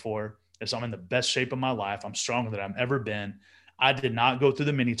 24, so I'm in the best shape of my life. I'm stronger than I've ever been. I did not go through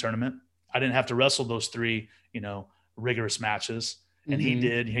the mini tournament. I didn't have to wrestle those 3, rigorous matches. And he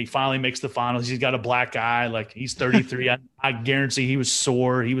did. He finally makes the finals. He's got a black eye. Like, he's 33. I guarantee he was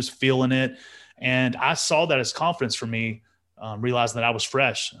sore. He was feeling it. And I saw that as confidence for me, realizing that I was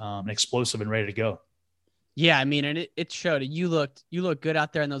fresh, and explosive and ready to go. Yeah, I mean, and it showed. You looked good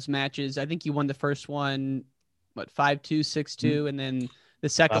out there in those matches. I think you won the first one, 5-2, 6-2, and then the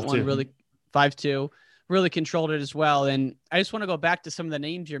second 5-2. one really 5-2, really controlled it as well. And I just want to go back to some of the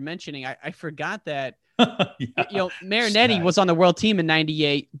names you're mentioning. I forgot that Marinetti was on the world team in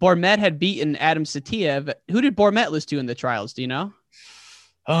 '98. Bourmet had beaten Adam Satiev. Who did Bourmet lose to in the trials? Do you know?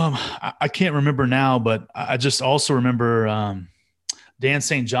 I can't remember now, but I just also remember Dan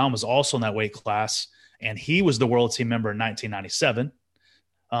St. John was also in that weight class, and he was the world team member in 1997.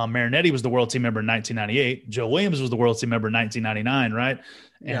 Marinetti was the world team member in 1998. Joe Williams was the world team member in 1999, right?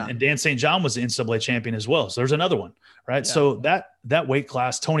 And Dan St. John was the NCAA champion as well. So there's another one, right? Yeah. So that weight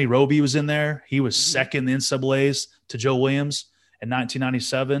class, Tony Roby was in there. He was second in the NCAAs to Joe Williams in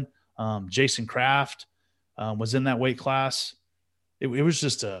 1997. Jason Kraft was in that weight class. It was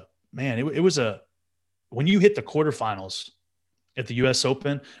just when you hit the quarterfinals at the U.S.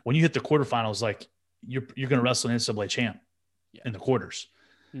 Open, when you hit the quarterfinals, like you're going to wrestle an NCAA champ in the quarters.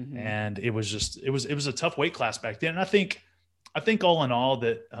 Mm-hmm. And it was a tough weight class back then. And I think all in all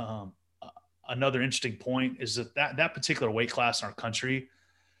that another interesting point is that particular weight class in our country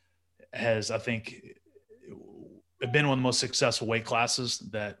has, I think, been one of the most successful weight classes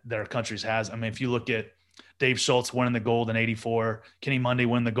that our country's has. I mean, if you look at Dave Schultz winning the gold in '84, Kenny Monday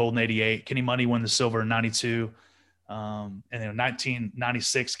winning the gold in '88, Kenny Monday won the silver in '92. And in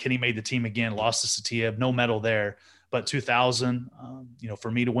 1996, Kenny made the team again, lost to Satiev, no medal there. But 2000, for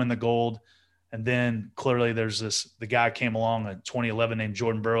me to win the gold. And then clearly there's the guy came along in 2011 named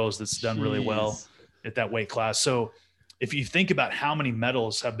Jordan Burroughs that's done really well at that weight class. So if you think about how many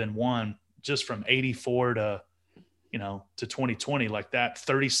medals have been won just from 84 to 2020, like that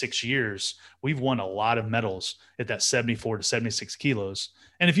 36 years, we've won a lot of medals at that 74 to 76 kilos.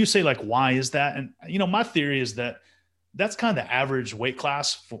 And if you say, like, why is that? And, my theory is that's kind of the average weight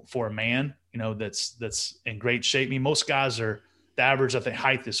class for a man, that's in great shape. I mean, most guys the average, I think,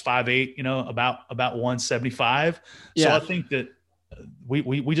 height is 5'8", about 175. Yeah. So I think that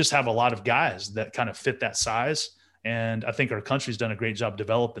we just have a lot of guys that kind of fit that size. And I think our country's done a great job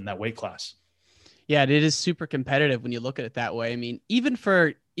developing that weight class. Yeah, it is super competitive when you look at it that way. I mean, even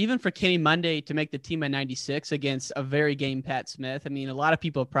for Kenny Monday to make the team in '96 against a very game Pat Smith. I mean, a lot of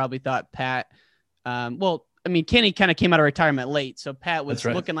people probably thought Pat, Kenny kind of came out of retirement late, so Pat was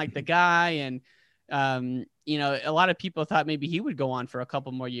looking like the guy, and a lot of people thought maybe he would go on for a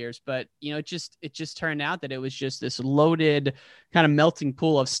couple more years, but it just turned out that it was just this loaded kind of melting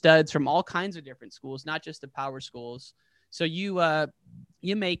pool of studs from all kinds of different schools, not just the power schools. So you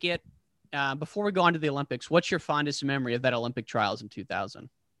make it. Before we go on to the Olympics, what's your fondest memory of that Olympic trials in 2000?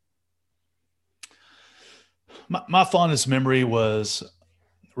 My fondest memory was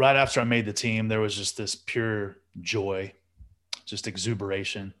right after I made the team. There was just this pure joy, just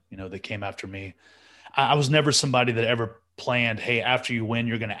exuberation, that came after me. I was never somebody that ever planned, hey, after you win,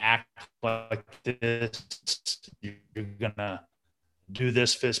 you're going to act like this. You're going to do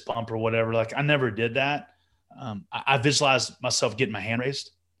this fist pump or whatever. Like, I never did that. I visualized myself getting my hand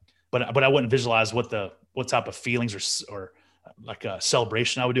raised, but I wouldn't visualize what type of feelings or like a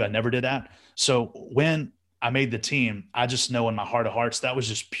celebration I would do. I never did that. So when I made the team, I just know in my heart of hearts, that was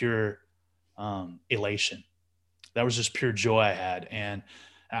just pure elation. That was just pure joy I had. And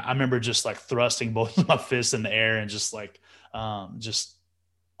I remember just like thrusting both of my fists in the air and just like, just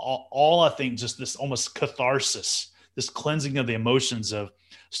all I think, just this almost catharsis, this cleansing of the emotions of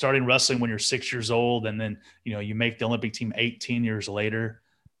starting wrestling when you're 6 years old. And then, you make the Olympic team 18 years later,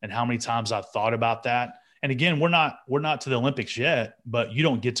 and how many times I've thought about that. And again, we're not to the Olympics yet, but you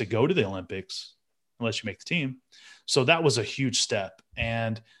don't get to go to the Olympics unless you make the team. So that was a huge step.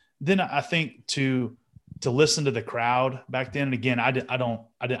 And then I think to listen to the crowd back then, and again,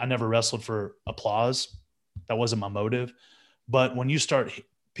 I never wrestled for applause. That wasn't my motive. But when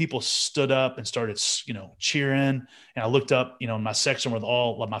people stood up and started, cheering, and I looked up, in my section where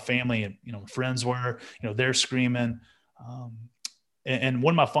all of my family and, friends were, they're screaming. And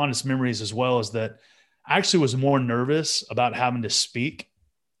one of my fondest memories as well is that I actually was more nervous about having to speak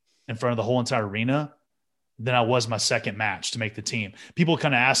in front of the whole entire arena than I was my second match to make the team. People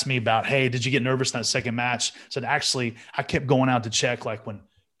kind of asked me about, hey, did you get nervous in that second match? I said, actually, I kept going out to check, like when,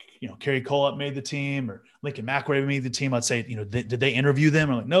 Kerry Coleup made the team or Lincoln McRae made the team. I'd say, did they interview them?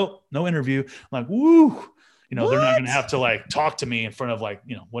 I'm like, nope, no interview. I'm like, woo, they're not going to have to like talk to me in front of like,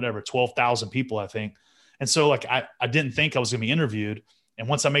 12,000 people, I think. And so like, I didn't think I was going to be interviewed. And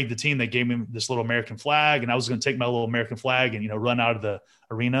once I made the team, they gave me this little American flag, and I was going to take my little American flag and, run out of the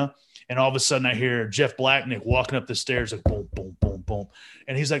arena. And all of a sudden I hear Jeff Blacknick walking up the stairs, like boom, boom, boom, boom.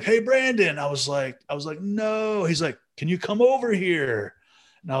 And he's like, hey, Brandon. I was like, no. He's like, can you come over here?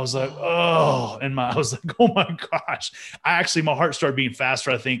 And I was like, oh, and I was like, oh my gosh. My heart started beating faster,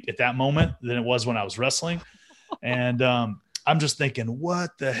 I think, at that moment than it was when I was wrestling. And I'm just thinking,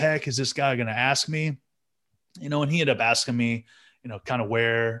 what the heck is this guy going to ask me? And he ended up asking me, kind of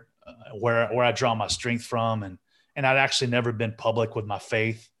where I draw my strength from. And I'd actually never been public with my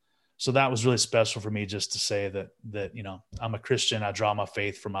faith. So that was really special for me, just to say that, I'm a Christian. I draw my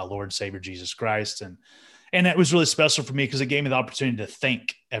faith from my Lord and Savior, Jesus Christ. And it was really special for me because it gave me the opportunity to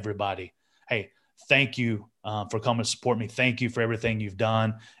thank everybody. Hey, thank you for coming to support me. Thank you for everything you've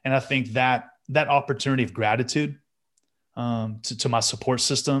done. And I think that opportunity of gratitude to my support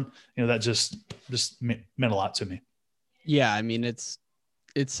system, that just meant a lot to me. Yeah. I mean, it's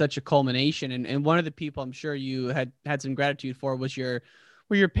such a culmination. And one of the people I'm sure you had some gratitude for was your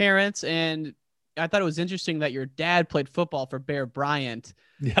parents. And I thought it was interesting that your dad played football for Bear Bryant.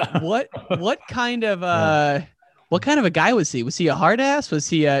 Yeah. What kind of a guy was he? Was he a hard ass? Was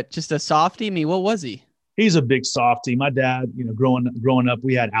he just a softie? I mean, what was he? He's a big softie. My dad, growing up,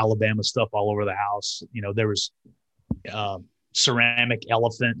 we had Alabama stuff all over the house. There was ceramic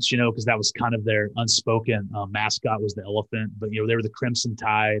elephants, because that was kind of their unspoken mascot, was the elephant. But, they were the Crimson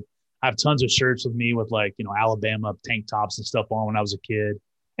Tide. I have tons of shirts with me with Alabama tank tops and stuff on when I was a kid.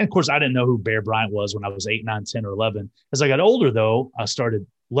 And of course, I didn't know who Bear Bryant was when I was 8, 9, 10, or 11. As I got older, though, I started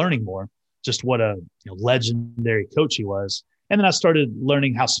learning more just what a legendary coach he was. And then I started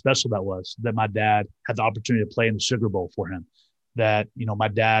learning how special that was, that my dad had the opportunity to play in the Sugar Bowl for him. That, my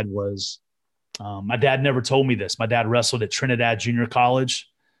dad never told me this. My dad wrestled at Trinidad Junior College.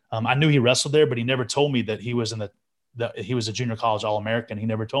 I knew he wrestled there, but he never told me that he was he was a junior college All-American. He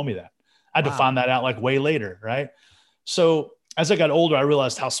never told me that. I had to find that out like way later, right? So as I got older, I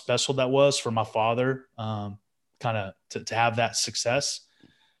realized how special that was for my father, kind of to have that success.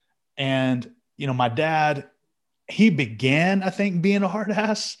 And, my dad, he began, I think, being a hard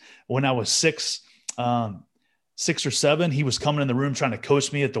ass when I was 6 or 7. He was coming in the room trying to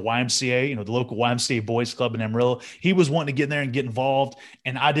coach me at the YMCA, the local YMCA boys club in Amarillo. He was wanting to get in there and get involved.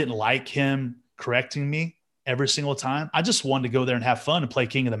 And I didn't like him correcting me every single time. I just wanted to go there and have fun and play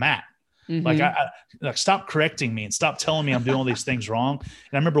king of the mat. Mm-hmm. Like stop correcting me and stop telling me I'm doing all these things wrong.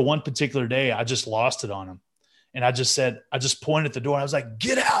 And I remember one particular day, I just lost it on him. And I just pointed at the door. I was like,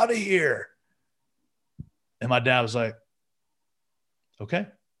 get out of here. And my dad was like, okay.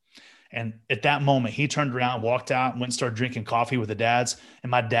 And at that moment, he turned around, walked out, and went and started drinking coffee with the dads. And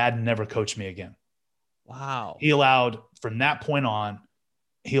my dad never coached me again. Wow. From that point on,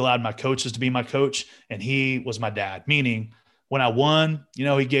 he allowed my coaches to be my coach, and he was my dad. Meaning, when I won,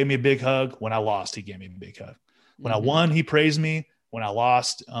 he gave me a big hug. When I lost, he gave me a big hug. When I won, he praised me. When I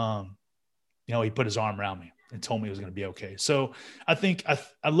lost, he put his arm around me and told me it was going to be okay. So I think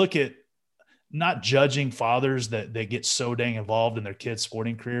I look at not judging fathers that they get so dang involved in their kids'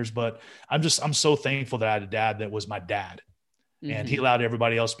 sporting careers, but I'm so thankful that I had a dad that was my dad, and he allowed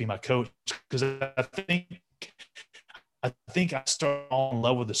everybody else to be my coach. Because I think I started falling in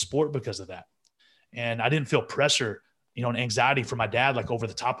love with the sport because of that, and I didn't feel pressure, and anxiety from my dad like over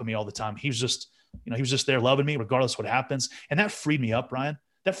the top of me all the time. He was just there loving me regardless of what happens, and that freed me up, Ryan.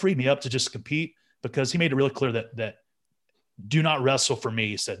 That freed me up to just compete, because he made it really clear that. Do not wrestle for me.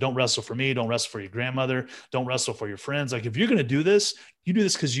 He said, don't wrestle for me. Don't wrestle for your grandmother. Don't wrestle for your friends. Like, if you're going to do this, you do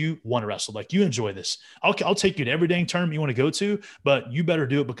this because you want to wrestle. Like, you enjoy this. I'll take you to every dang tournament you want to go to, but you better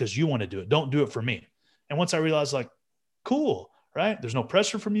do it because you want to do it. Don't do it for me. And once I realized, like, cool, right? There's no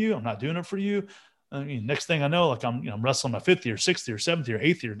pressure from you. I'm not doing it for you. Next thing I know, like I'm wrestling my 5th year, 6th year, 7th year,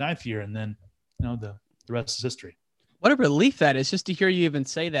 8th year, 9th year. And then, the rest is history. What a relief that is, just to hear you even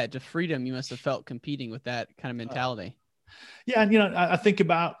say that. The freedom you must have felt competing with that kind of mentality. Yeah. And, I think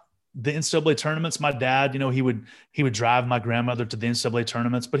about the NCAA tournaments. My dad, he would drive my grandmother to the NCAA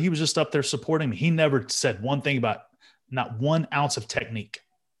tournaments, but he was just up there supporting me. He never said one thing about not 1 ounce of technique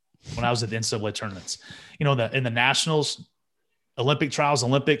when I was at the NCAA tournaments. In the nationals, Olympic trials,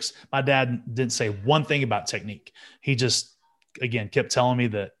 Olympics, my dad didn't say one thing about technique. He just, again, kept telling me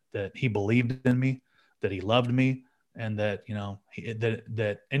that he believed in me, that he loved me, and that,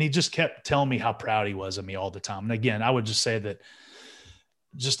 and he just kept telling me how proud he was of me all the time. And again, I would just say that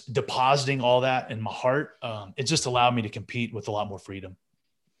just depositing all that in my heart, it just allowed me to compete with a lot more freedom.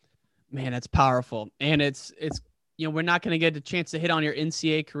 Man, that's powerful. And it's, we're not going to get a chance to hit on your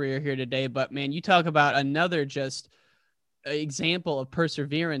NCAA career here today, but man, you talk about another just example of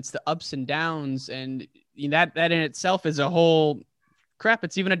perseverance, the ups and downs. And that in itself is a whole crap.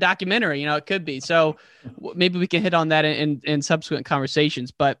 It's even a documentary, it could be. So maybe we can hit on that in subsequent conversations,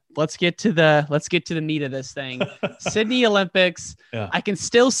 but let's get to the meat of this thing. Sydney Olympics. Yeah. I can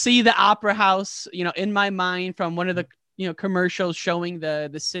still see the Opera House, in my mind from one of the, commercials showing the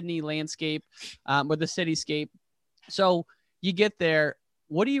Sydney landscape, or the cityscape. So you get there.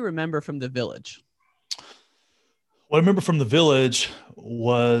 What do you remember from the Village? What I remember from the Village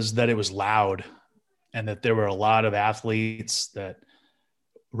was that it was loud and that there were a lot of athletes, that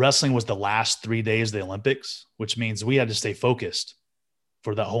wrestling was the last 3 days of the Olympics, which means we had to stay focused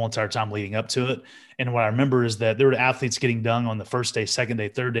for that whole entire time leading up to it. And what I remember is that there were athletes getting done on the first day, second day,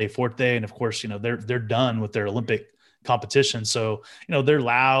 third day, fourth day. And of course, they're done with their Olympic competition. So, they're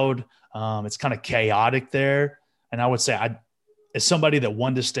loud. It's kind of chaotic there. And I would say as somebody that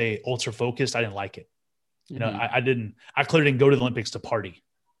wanted to stay ultra focused, I didn't like it. I clearly didn't go to the Olympics to party.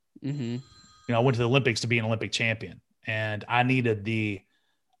 Mm-hmm. I went to the Olympics to be an Olympic champion, and I needed the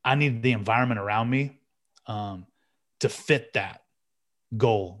environment around me to fit that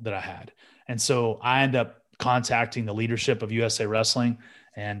goal that I had. And so I ended up contacting the leadership of USA Wrestling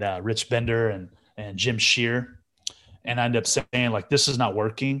and Rich Bender and Jim Shear. And I ended up saying, like, this is not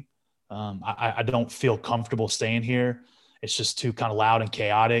working. I don't feel comfortable staying here. It's just too kind of loud and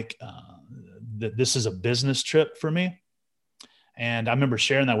chaotic. This is a business trip for me. And I remember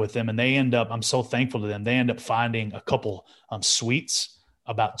sharing that with them, and I'm so thankful to them. They end up finding a couple suites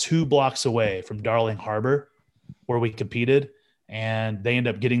about 2 blocks away from Darling Harbor where we competed. And they end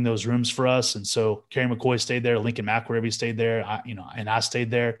up getting those rooms for us. And so Kerry McCoy stayed there, Lincoln McElravy stayed there, and I stayed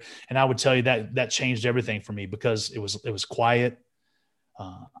there. And I would tell you that changed everything for me, because it was quiet.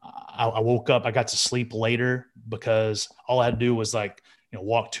 I woke up, I got to sleep later because all I had to do was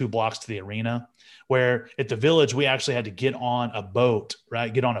walk 2 blocks to the arena, where at the Village, we actually had to get on a boat,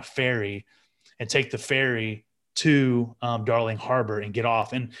 right? Get on a ferry and take the ferry to Darling Harbor and get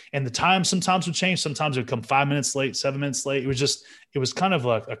off. And the time sometimes would change. Sometimes it would come 5 minutes late, 7 minutes late. It was kind of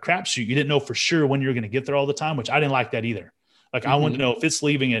a crapshoot. You didn't know for sure when you were going to get there all the time, which I didn't like that either. Like, I wanted to know if it's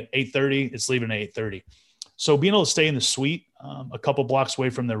leaving at 8:30, it's leaving at 8:30. So being able to stay in the suite a couple blocks away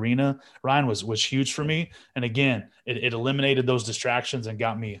from the arena, Ryan, was huge for me. And again, it eliminated those distractions and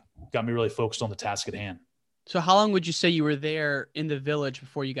got me really focused on the task at hand. So how long would you say you were there in the Village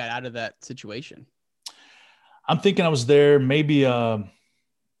before you got out of that situation? I'm thinking I was there maybe a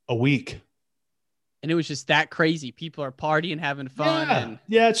week. And it was just that crazy. People are partying, having fun.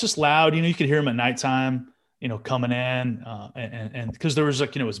 Yeah, it's just loud. You could hear them at nighttime, coming in and because there was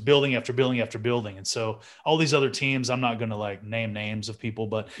it was building after building after building. And so all these other teams, I'm not going to name names of people,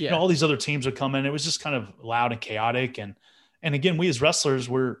 but all these other teams would come in. It was just kind of loud and chaotic. And again, we as wrestlers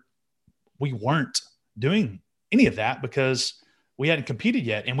we weren't doing any of that because we hadn't competed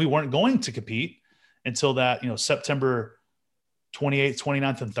yet, and we weren't going to compete until that, September 28th,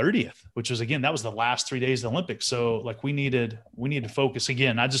 29th, and 30th, which was, again, that was the last 3 days of the Olympics. So we needed to focus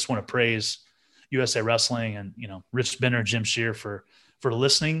again. I just want to praise USA Wrestling and, Rich Bender and Jim Shear for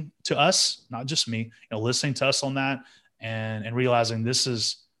listening to us, not just me, listening to us on that and realizing this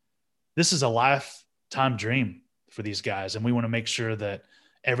is a lifetime dream for these guys. And we want to make sure that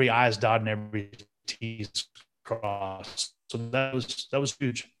every I is dotted and every T is crossed. So that was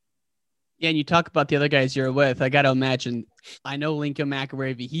huge. Yeah, and you talk about the other guys you're with. I got to imagine, I know Lincoln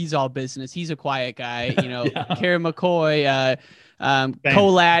McElravy, he's all business. He's a quiet guy. Kerry McCoy,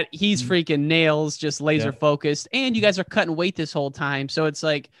 Colat, he's freaking nails, just laser focused. And you guys are cutting weight this whole time. So it's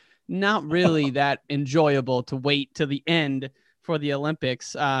not really that enjoyable to wait till the end for the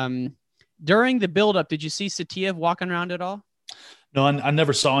Olympics. During the buildup, did you see Satiev walking around at all? No, I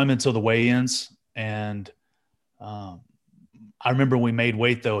never saw him until the weigh-ins. And I remember when we made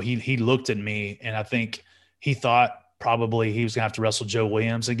weight, though, he looked at me, and I think he thought probably he was going to have to wrestle Joe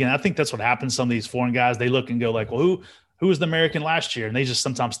Williams. Again, I think that's what happens. Some of these foreign guys, they look and go like, well, who was the American last year? And they just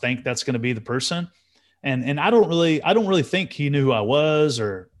sometimes think that's going to be the person. And I don't really think he knew who I was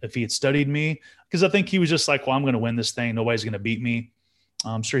or if he had studied me, because I think he was just like, well, I'm going to win this thing. Nobody's going to beat me.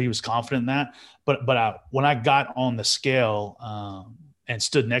 I'm sure he was confident in that. But when I got on the scale and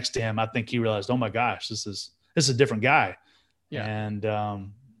stood next to him, I think he realized, oh my gosh, this is a different guy. Yeah. And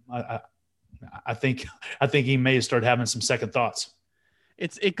I think he may have started having some second thoughts.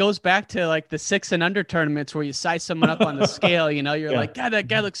 It goes back to like the 6 and under tournaments where you size someone up on the scale, you're like, God, that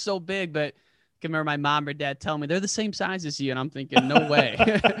guy looks so big. But I can remember my mom or dad telling me they're the same size as you. And I'm thinking, no way.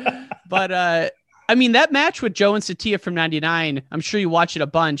 But I mean, that match with Joe and Satia from 99, I'm sure you watch it a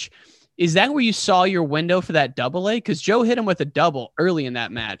bunch. Is that where you saw your window for that double A? Because Joe hit him with a double early in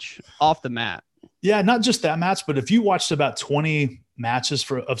that match off the mat. Yeah, not just that match, but if you watched about 20 matches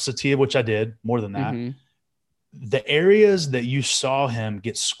of Satia, which I did, more than that, the areas that you saw him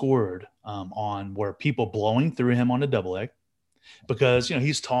get scored on were people blowing through him on a double leg, because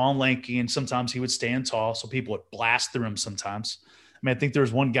he's tall and lanky, and sometimes he would stand tall, so people would blast through him sometimes. I mean, I think there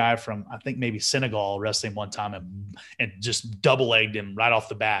was one guy from, I think maybe Senegal, wrestling one time and just double legged him right off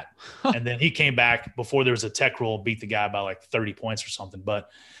the bat. And then he came back before there was a tech roll, beat the guy by like 30 points or something. But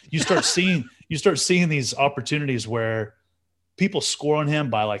you start seeing these opportunities where people score on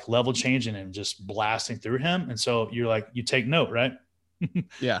him by like level changing and just blasting through him. And so you're like, you take note, right?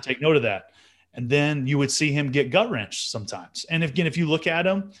 Yeah. Take note of that. And then you would see him get gut wrenched sometimes. And again, if you look at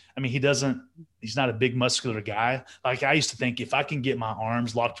him, I mean, he's not a big muscular guy. Like I used to think, if I can get my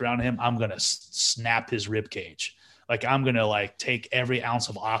arms locked around him, I'm going to snap his rib cage. Like I'm going to take every ounce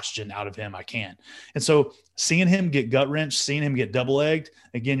of oxygen out of him I can. And so seeing him get gut wrenched, seeing him get double legged,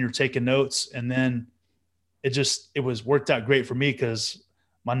 again, you're taking notes. And then it was worked out great for me, because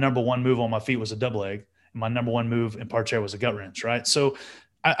my number one move on my feet was a double leg, and my number one move in parterre was a gut wrench. Right. So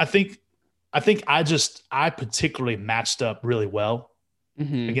I think I particularly matched up really well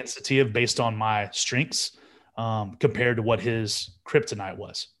against Satia based on my strengths compared to what his kryptonite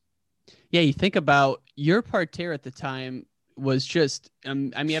was. Yeah, you think about your parterre at the time was just, I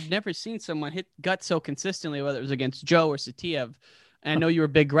mean, I've never seen someone hit gut so consistently, whether it was against Joe or Satia. And I know you were a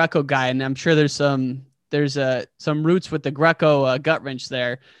big Greco guy, and I'm sure there's some roots with the Greco gut wrench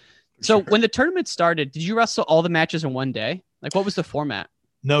there. So when the tournament started, did you wrestle all the matches in one day? Like, what was the format?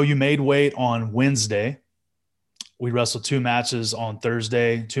 No, you made weight on Wednesday. We wrestled 2 matches on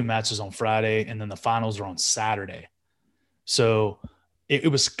Thursday, 2 matches on Friday, and then the finals are on Saturday. So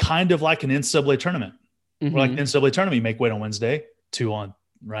it was kind of like an NCAA tournament. Mm-hmm. Like the NCAA tournament, you make weight on Wednesday, 2 on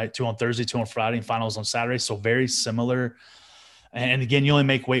Thursday, 2 on Friday, and finals on Saturday. So very similar. And again, you only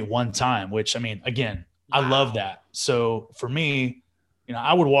make weight one time, which, I mean, again, wow. I love that. So for me,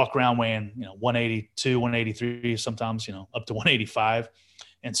 I would walk around weighing, 182, 183, sometimes, up to 185.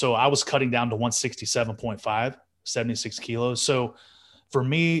 And so I was cutting down to 167.5, 76 kilos. So for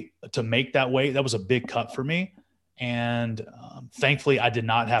me to make that weight, that was a big cut for me. And thankfully, I did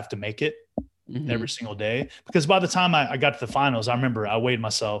not have to make it every single day, because by the time I got to the finals, I remember I weighed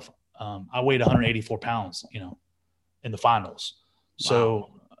myself. I weighed 184 pounds, in the finals. Wow. So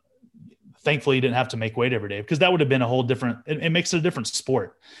thankfully, you didn't have to make weight every day, because that would have been a whole different, it makes it a different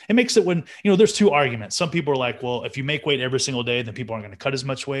sport. It makes it when, there's 2 arguments. Some people are like, well, if you make weight every single day, then people aren't going to cut as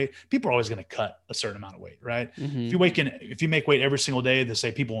much weight. People are always going to cut a certain amount of weight, right? Mm-hmm. If you make weight every single day, they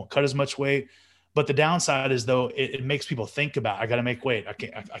say people won't cut as much weight. But the downside is, though, it makes people think about, I got to make weight.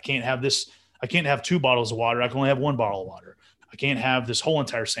 I can't have this. I can't have 2 bottles of water. I can only have 1 bottle of water. I can't have this whole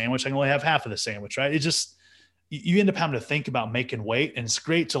entire sandwich. I can only have half of the sandwich, right? It just, you end up having to think about making weight, and it's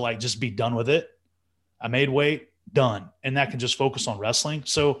great to just be done with it. I made weight, done. And that can just focus on wrestling.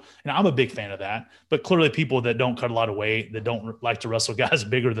 So, I'm a big fan of that, but clearly people that don't cut a lot of weight, that don't like to wrestle guys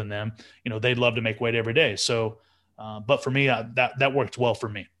bigger than them, they'd love to make weight every day. So, but for me, that worked well for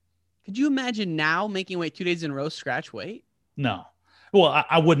me. Could you imagine now making weight 2 days in a row, scratch weight? No. Well,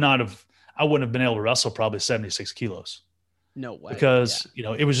 I wouldn't have been able to wrestle probably 76 kilos. No way. Because,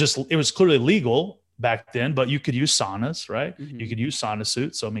 it was clearly legal back then, but you could use saunas, right? Mm-hmm. You could use sauna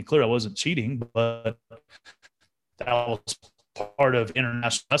suits. So, clearly I wasn't cheating, but that was part of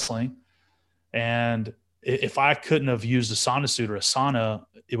international wrestling. And if I couldn't have used a sauna suit or a sauna,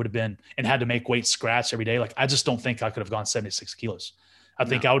 it would have been, and had to make weight scratch every day. I just don't think I could have gone 76 kilos. I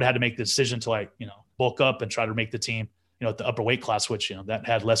think I would have had to make the decision to bulk up and try to make the team, at the upper weight class, which, that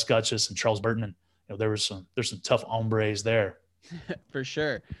had Les Gutches and Charles Burton. And, there's some tough hombres there. For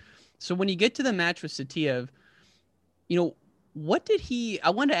sure. So when you get to the match with Satia, what did I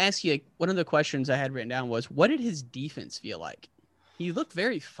wanted to ask you, one of the questions I had written down was, what did his defense feel like? He looked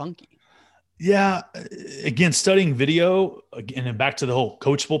very funky. Yeah. Again, studying video again, and back to the whole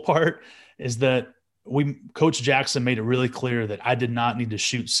coachable part is that Coach Jackson made it really clear that I did not need to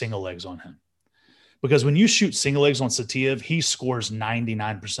shoot single legs on him, because when you shoot single legs on Saitiev, he scores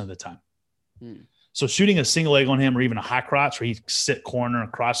 99% of the time. So shooting a single leg on him, or even a high crotch where he sit corner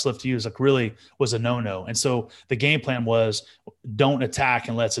and cross lift you, is like really was a no-no. And so the game plan was don't attack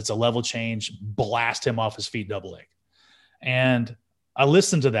unless it's a level change, blast him off his feet double leg. And I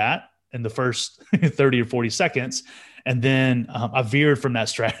listened to that in the first 30 or 40 seconds. And then I veered from that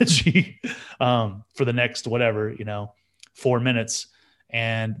strategy for the next, 4 minutes.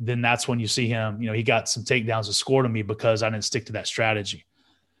 And then that's when you see him, he got some takedowns and scored on me because I didn't stick to that strategy.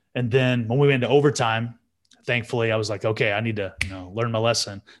 And then when we went into overtime, thankfully I was like, okay, I need to, learn my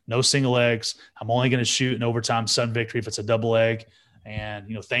lesson. No single legs. I'm only going to shoot in overtime, sudden victory if it's a double leg. And,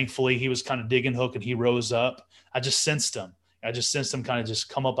 thankfully he was kind of digging hook and he rose up. I just sensed him kind of just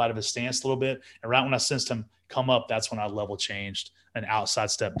come up out of his stance a little bit. And right when I sensed him come up, that's when I level changed an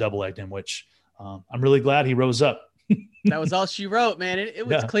outside step double legged him, which I'm really glad he rose up. That was all she wrote, man. It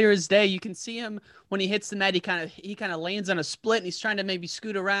was clear as day. You can see him when he hits the mat. He kind of lands on a split, and he's trying to maybe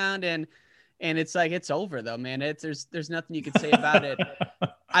scoot around, and it's like it's over though, man. There's nothing you can say about it.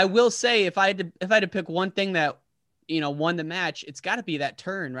 I will say if I had to pick one thing that won the match, it's got to be that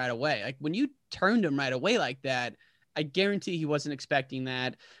turn right away. Like when you turned him right away like that, I guarantee he wasn't expecting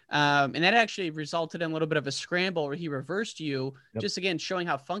that. And that actually resulted in a little bit of a scramble where he reversed you, just again, showing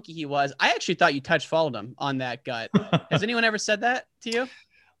how funky he was. I actually thought you touch followed him on that gut. Has anyone ever said that to you?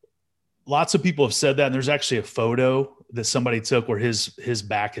 Lots of people have said that. And there's actually a photo that somebody took where his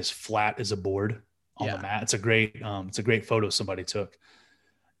back is flat as a board on the mat. It's a great photo somebody took,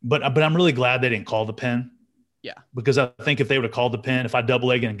 but I'm really glad they didn't call the pin. Yeah. Because I think if they would have called the pin, if I double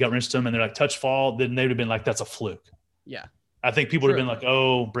leg and gut wrenched him and they're like touch fall, then they would have been like, that's a fluke. Yeah. I think people would have been like,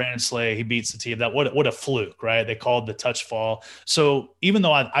 oh, Brandon Slay, he beats Saitiev. That what a fluke, right? They called the touch fall. So even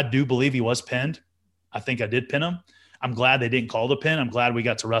though I do believe he was pinned, I think I did pin him. I'm glad they didn't call the pin. I'm glad we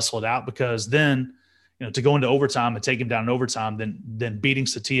got to wrestle it out, because then, to go into overtime and take him down in overtime, then beating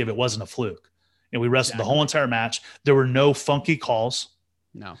Saitiev, it wasn't a fluke. We wrestled the whole entire match. There were no funky calls.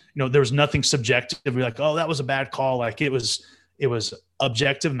 No, there was nothing subjective. We're like, oh, that was a bad call. Like it was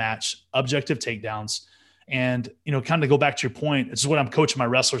objective match, objective takedowns. And, kind of go back to your point, this is what I'm coaching my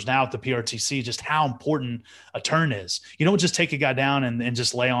wrestlers now at the PRTC, just how important a turn is. You don't just take a guy down and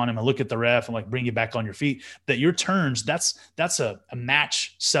just lay on him and look at the ref and like bring you back on your feet. That your turns, that's a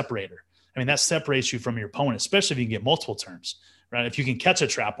match separator. I mean, that separates you from your opponent, especially if you can get multiple turns, right? If you can catch a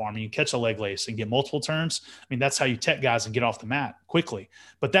trap arm and you catch a leg lace and get multiple turns, I mean, that's how you tech guys and get off the mat quickly.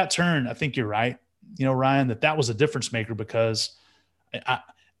 But that turn, I think you're right, Ryan, that was a difference maker, because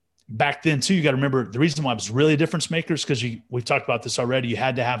back then too, you got to remember the reason why it was really a difference maker is because we've talked about this already. You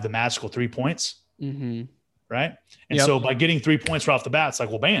had to have the magical 3 points, right? And so by getting 3 points right off the bat, it's like,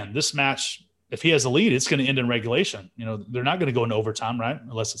 well, man, this match, if he has a lead, it's going to end in regulation. They're not going to go into overtime, right?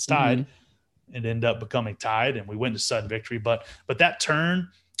 Unless it's tied, and end up becoming tied, and we win to sudden victory. But that turn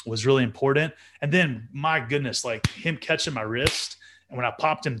was really important. And then, my goodness, like him catching my wrist. And when I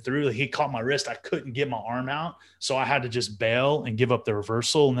popped him through, he caught my wrist. I couldn't get my arm out. So I had to just bail and give up the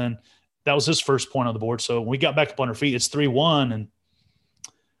reversal. And then that was his first point on the board. So when we got back up on our feet, it's 3-1.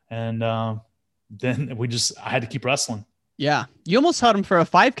 And then I had to keep wrestling. Yeah. You almost held him for a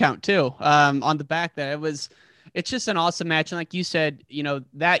 5 count too, on the back there. It's just an awesome match. And like you said,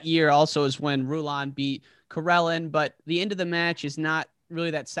 that year also is when Rulon beat Karelin, but the end of the match is not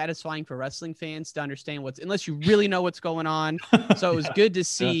really that satisfying for wrestling fans to understand unless you really know what's going on. So it was good to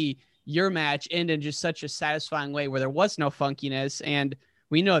see your match end in just such a satisfying way where there was no funkiness. And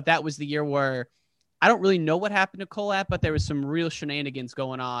we know that was the year where I don't really know what happened to Kolat, but there was some real shenanigans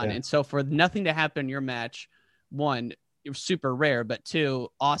going on. Yeah. And so for nothing to happen in your match, 1, it was super rare, but 2,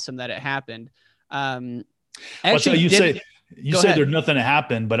 awesome that it happened. Actually, you said there's nothing to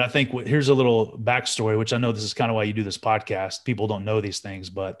happen, but I think here's a little backstory, which I know this is kind of why you do this podcast. People don't know these things,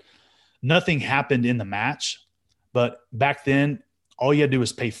 but nothing happened in the match. But back then, all you had to do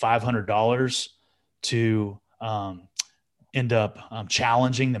was pay $500 to end up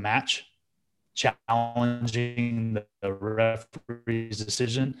challenging the match, challenging the referee's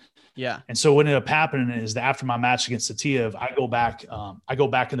decision. Yeah. And so what ended up happening is that after my match against Saitiev, I go back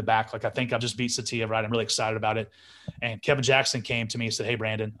in the back. Like, I think I've just beat Saitiev, right? I'm really excited about it. And Kevin Jackson came to me and said, hey,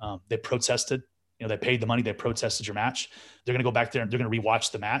 Brandon, they protested, they paid the money. They protested your match. They're going to go back there and they're going to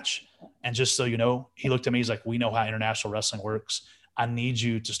rewatch the match. And just so you know, he looked at me, he's like, we know how international wrestling works. I need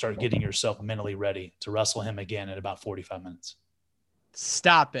you to start getting yourself mentally ready to wrestle him again in about 45 minutes.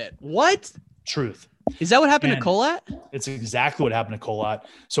 Stop it. What? Truth. Is that what happened And to Kolat? It's exactly what happened to Kolat.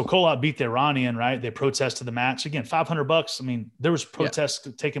 So Kolat beat the Iranian, right? They protested the match. Again, $500. I mean, there was protests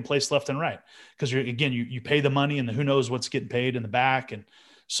taking place left and right because you pay the money and who knows what's getting paid in the back. And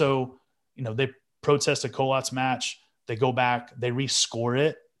so, they protested Kolat's match. They go back, they rescore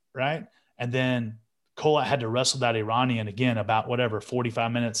it, right? And then Kolat had to wrestle that Iranian again about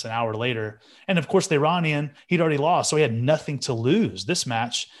 45 minutes, an hour later. And of course, the Iranian, he'd already lost. So he had nothing to lose this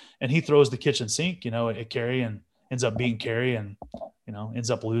match. And he throws the kitchen sink, at Kerry and ends up beating Kerry and, ends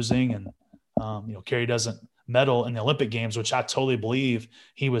up losing. And, Kerry doesn't medal in the Olympic Games, which I totally believe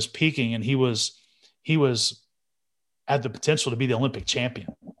he was peaking and he was had the potential to be the Olympic champion.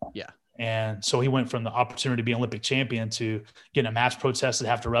 Yeah. And so he went from the opportunity to be Olympic champion to getting a match protested,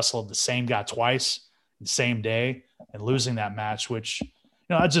 have to wrestle the same guy twice the same day and losing that match, which,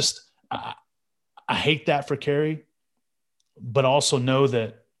 I hate that for Kerry, but also know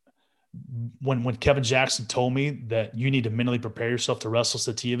that when Kevin Jackson told me that you need to mentally prepare yourself to wrestle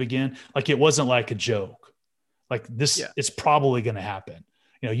Saitiev again, like it wasn't like a joke. Like this, it's probably going to happen.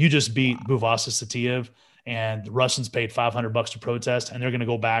 You just beat Buvaisar Saitiev and the Russians paid $500 to protest and they're going to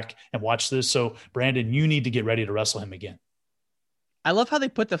go back and watch this. So Brandon, you need to get ready to wrestle him again. I love how they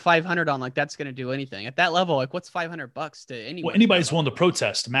put the 500 on like that's going to do anything at that level. Like what's $500 to anyone? Well, anybody's willing to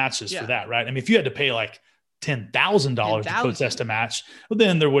protest matches for that, right? I mean, if you had to pay like $10,000 to protest a match, well,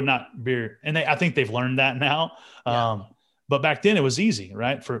 then there would not be. And I think they've learned that now. But back then it was easy,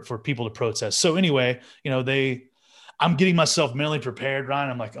 right, for people to protest. So anyway, I'm getting myself mentally prepared, Ryan.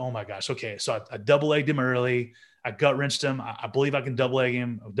 I'm like, oh my gosh, okay. So I double legged him early. I gut wrenched him. I believe I can double leg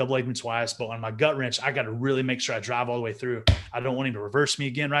him. I've double legged him twice, but on my gut wrench, I got to really make sure I drive all the way through. I don't want him to reverse me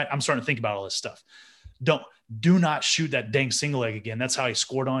again, right? I'm starting to think about all this stuff. Do not shoot that dang single leg again. That's how he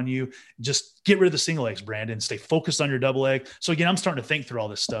scored on you. Just get rid of the single legs, Brandon. Stay focused on your double leg. So again, I'm starting to think through all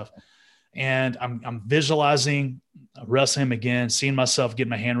this stuff. And I'm visualizing wrestling him again, seeing myself getting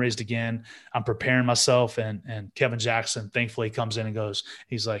my hand raised again. I'm preparing myself, and Kevin Jackson thankfully comes in and goes,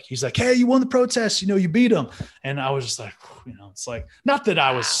 he's like, hey, you won the protest, you beat him. And I was just like, it's like, not that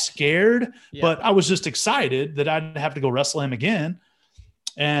I was scared, but I was just excited that I'd have to go wrestle him again.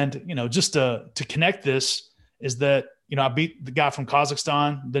 And, just to connect this is that, I beat the guy from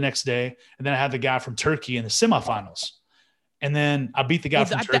Kazakhstan the next day, and then I had the guy from Turkey in the semifinals. And then I beat the guy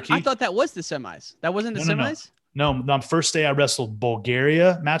from Turkey. I thought that was the semis. That wasn't the semis? No. On first day, I wrestled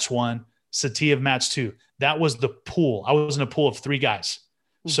Bulgaria, match 1, Saitiev, match 2. That was the pool. I was in a pool of 3 guys.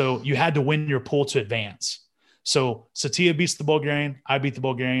 So you had to win your pool to advance. So Saitiev beats the Bulgarian, I beat the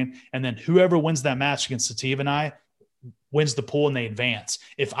Bulgarian, and then whoever wins that match against Saitiev and I wins the pool and they advance.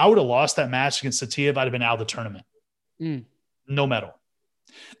 If I would have lost that match against Saitiev, I'd have been out of the tournament. No medal.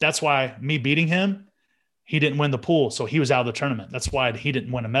 That's why me beating him, he didn't win the pool, so he was out of the tournament. That's why he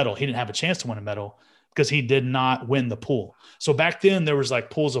didn't win a medal. He didn't have a chance to win a medal because he did not win the pool. So back then there was like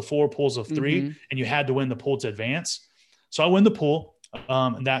pools of 4, pools of 3, and you had to win the pool to advance. So I win the pool,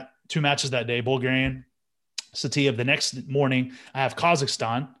 and that 2 matches that day, Bulgarian, Saitiev. The next morning, I have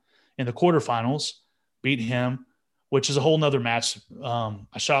Kazakhstan in the quarterfinals, beat him, which is a whole nother match.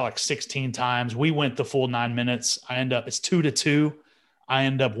 I shot like 16 times. We went the full 9 minutes. It's 2-2. I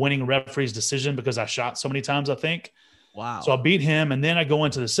end up winning a referee's decision because I shot so many times, I think. Wow. So I beat him, and then I go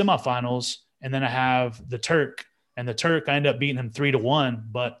into the semifinals, and then I have the Turk. And the Turk, I end up beating him 3-1.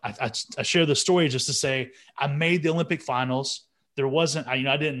 But I share the story just to say I made the Olympic finals. There wasn't,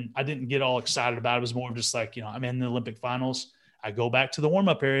 I didn't get all excited about it. It was more just like, I'm in the Olympic finals. I go back to the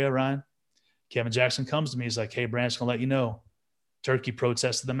warm-up area, Ryan. Kevin Jackson comes to me. He's like, hey, Brandon's going to let you know, Turkey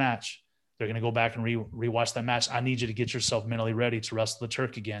protested the match. They're going to go back and rewatch that match. I need you to get yourself mentally ready to wrestle the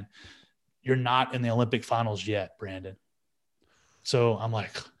Turk again. You're not in the Olympic finals yet, Brandon. So I'm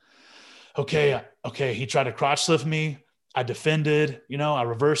like, okay. He tried to crotch lift me. I defended, I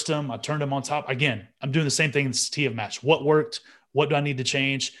reversed him. I turned him on top. Again, I'm doing the same thing in the Saitiev match. What worked? What do I need to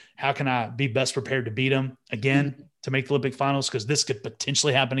change? How can I be best prepared to beat him again to make the Olympic finals? Because this could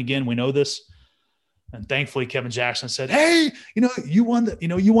potentially happen again. We know this. And thankfully, Kevin Jackson said, hey, you won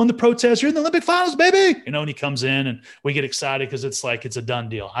the protest. You're in the Olympic finals, baby. And he comes in and we get excited because it's like, it's a done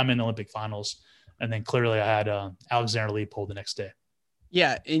deal. I'm in the Olympic finals. And then clearly I had Alexander Leopold the next day.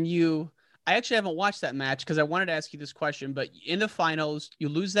 Yeah. And I actually haven't watched that match because I wanted to ask you this question, but in the finals, you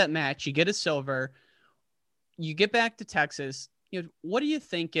lose that match, you get a silver, you get back to Texas. What are you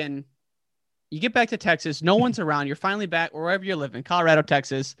thinking? You get back to Texas, no one's around. You're finally back wherever you're living, Colorado,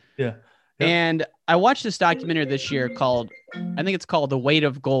 Texas. Yeah. Yep. And I watched this documentary this year called The Weight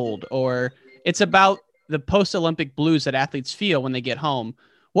of Gold, or it's about the post-Olympic blues that athletes feel when they get home.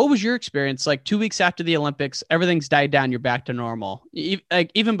 What was your experience? Like 2 weeks after the Olympics, everything's died down. You're back to normal.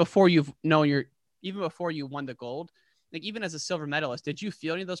 Even before you won the gold, like even as a silver medalist, did you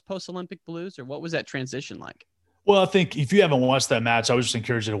feel any of those post-Olympic blues, or what was that transition like? Well, I think if you haven't watched that match, I would just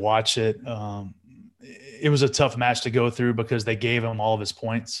encourage you to watch it. It was a tough match to go through because they gave him all of his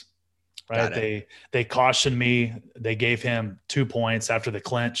points, right? They cautioned me. They gave him 2 points after the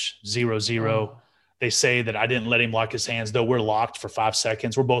clinch, 0-0. Oh. They say that I didn't let him lock his hands, though we're locked for 5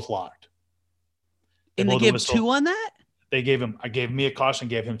 seconds. We're both locked. And they gave 2 on that? I gave me a caution,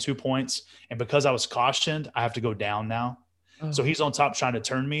 gave him 2 points. And because I was cautioned, I have to go down now. Oh. So he's on top trying to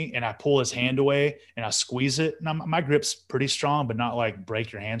turn me, and I pull his hand away and I squeeze it. Now my grip's pretty strong, but not like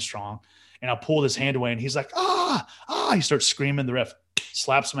break your hand strong. And I pull his hand away and he's like, he starts screaming. The ref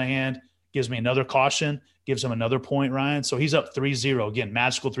slaps my hand, gives me another caution, gives him another point, Ryan. So he's up 3-0. Again,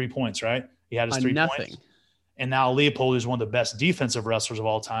 magical 3 points, right? He had his 3 points. And now Leopold, who's one of the best defensive wrestlers of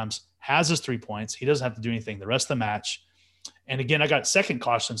all times, has his 3 points. He doesn't have to do anything the rest of the match. And again, I got second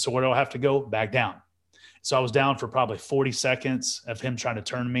caution. So where do I have to go? Back down. So I was down for probably 40 seconds of him trying to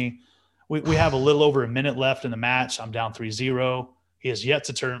turn me. We have a little over a minute left in the match. I'm down 3-0. He has yet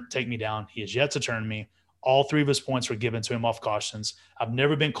to take me down. He has yet to turn me. All 3 of his points were given to him off cautions. I've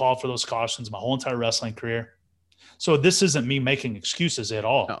never been called for those cautions my whole entire wrestling career. So this isn't me making excuses at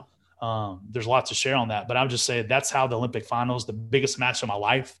all. No. There's a lot to share on that, but I'm just saying that's how the Olympic finals, the biggest match of my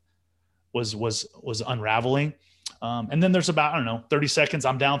life, was unraveling. And then there's about, 30 seconds.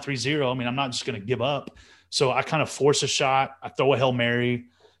 I'm down 3-0. I mean, I'm not just going to give up. So I kind of force a shot. I throw a Hail Mary.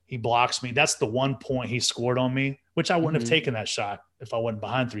 He blocks me. That's the 1 point he scored on me, which I wouldn't have taken that shot if I wasn't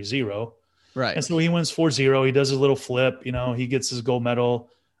behind 3-0. Right. And so he wins 4-0. He does his little flip. He gets his gold medal.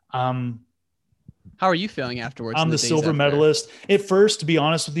 How are you feeling afterwards? I'm the silver medalist. At first, to be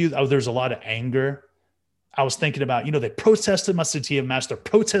honest with you, there's a lot of anger. I was thinking about, they protested my CTF match. They're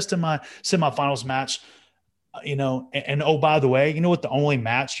protesting my semifinals match. And oh, by the way, you know what the only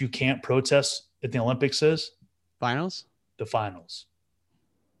match you can't protest at the Olympics is? Finals? The finals.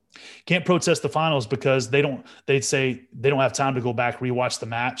 Can't protest the finals because they'd say they don't have time to go back, rewatch the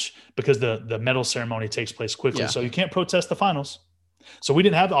match because the medal ceremony takes place quickly. Yeah. So you can't protest the finals. So we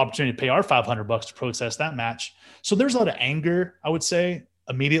didn't have the opportunity to pay our $500 to protest that match. So there's a lot of anger, I would say,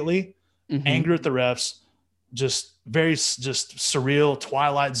 immediately. Mm-hmm. Anger at the refs, just surreal,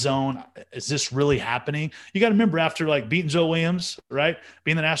 Twilight Zone. Is this really happening? You got to remember, after beating Joe Williams, right?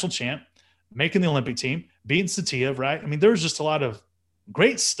 Being the national champ, making the Olympic team, beating Saitiev, right? I mean, there was just a lot of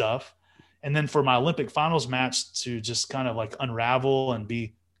great stuff. And then for my Olympic finals match to just kind of unravel and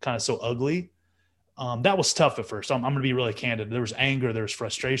be kind of so ugly, that was tough at first. I'm going to be really candid. There was anger, there was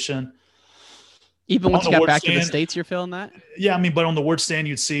frustration. Even once you got back to the States, you're feeling that? Yeah, but on the word stand,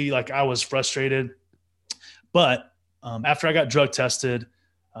 you'd see I was frustrated. But after I got drug tested,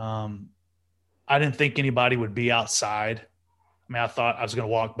 I didn't think anybody would be outside. I thought I was going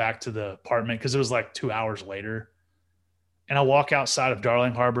to walk back to the apartment because it was 2 hours later. And I walk outside of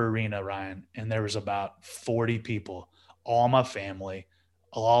Darling Harbor Arena, Ryan, and there was about 40 people, all my family,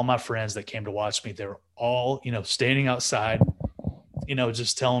 all my friends that came to watch me. They were all, standing outside,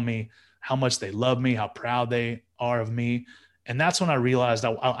 just telling me how much they love me, how proud they are of me. And that's when I realized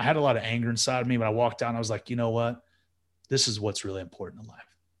I had a lot of anger inside of me, but I walked out and I was like, you know what? This is what's really important in life.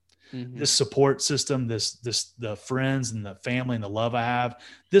 Mm-hmm. This support system, the friends and the family and the love I have,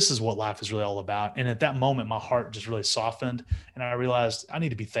 this is what life is really all about. And at that moment, my heart just really softened and I realized I need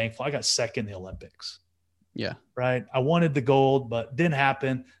to be thankful. I got second in the Olympics. Yeah. Right. I wanted the gold, but didn't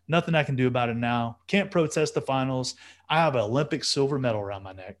happen. Nothing I can do about it now. Can't protest the finals. I have an Olympic silver medal around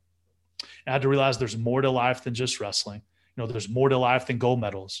my neck. And I had to realize there's more to life than just wrestling. There's more to life than gold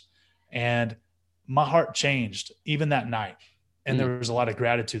medals. And my heart changed even that night. And there was a lot of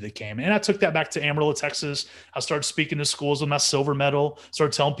gratitude that came. And I took that back to Amarillo, Texas. I started speaking to schools with my silver medal,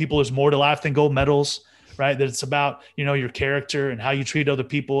 started telling people there's more to life than gold medals, right? That it's about, your character and how you treat other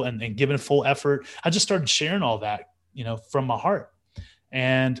people and giving full effort. I just started sharing all that, from my heart.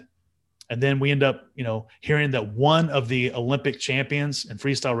 And then we end up, hearing that one of the Olympic champions in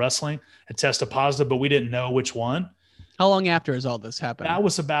freestyle wrestling had tested positive, but we didn't know which one. How long after has all this happened? That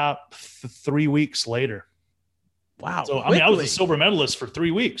was about 3 weeks later. Wow. So, I was a silver medalist for 3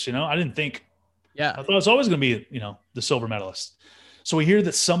 weeks, I didn't think, I thought I was always going to be, the silver medalist. So we hear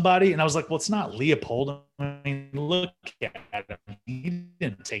that somebody, and I was like, well, it's not Leopold. Look at him. He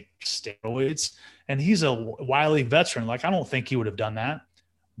didn't take steroids and he's a wily veteran. I don't think he would have done that.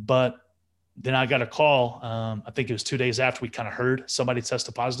 But then I got a call. I think it was 2 days after we kind of heard somebody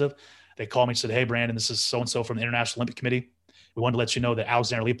tested positive. They called me and said, hey, Brandon, this is so-and-so from the International Olympic Committee. We wanted to let you know that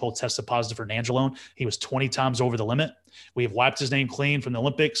Alexander Leopold tested positive for nandrolone. He was 20 times over the limit. We've wiped his name clean from the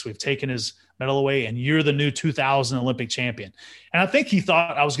Olympics. We've taken his medal away, and you're the new 2000 Olympic champion. And I think he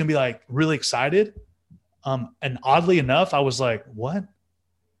thought I was going to be like really excited. And oddly enough, I was like, what?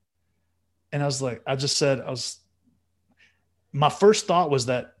 And I was like, my first thought was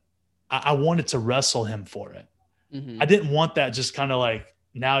that I wanted to wrestle him for it. Mm-hmm. I didn't want that just kind of like,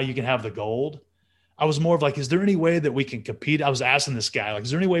 now you can have the gold. I was more of like, is there any way that we can compete? I was asking this guy, like,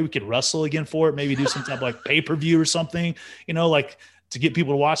 is there any way we could wrestle again for it? Maybe do some type of like pay-per-view or something, like to get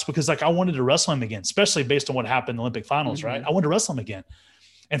people to watch, because like I wanted to wrestle him again, especially based on what happened in the Olympic finals, mm-hmm. right? I wanted to wrestle him again.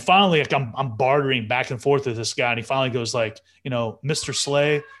 And finally, like I'm bartering back and forth with this guy, and he finally goes like, Mr.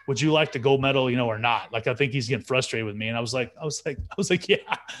 Slay, would you like the gold medal, or not? Like, I think he's getting frustrated with me. And I was like, yeah.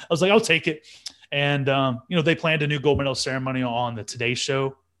 I was like, I'll take it. And they planned a new gold medal ceremony on the Today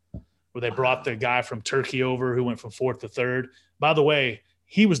Show, where they brought the guy from Turkey over who went from 4th to 3rd. By the way,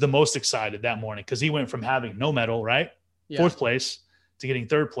 he was the most excited that morning because he went from having no medal, right? Yeah. 4th place to getting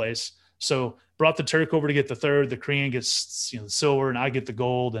 3rd place. So brought the Turk over to get the 3rd. The Korean gets the silver, and I get the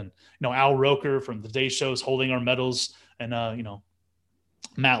gold. And Al Roker from the Day Show is holding our medals, and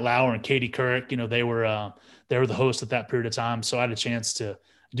Matt Lauer and Katie Couric, they were the host at that period of time. So I had a chance to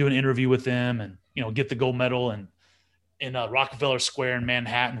do an interview with them and get the gold medal and in Rockefeller Square in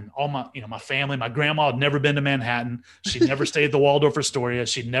Manhattan. And all my family, my grandma had never been to Manhattan. She'd never stayed at the Waldorf Astoria.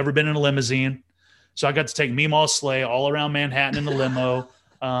 She'd never been in a limousine. So I got to take Meemaw Slay all around Manhattan in the limo.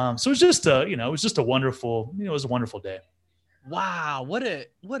 So it was just a wonderful, it was a wonderful day. Wow. What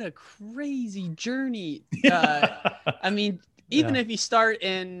a crazy journey. I mean, even if you start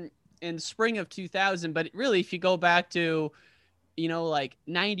in spring of 2000, but really, if you go back to, like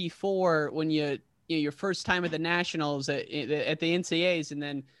 94, when your first time at the nationals at the NCAAs, and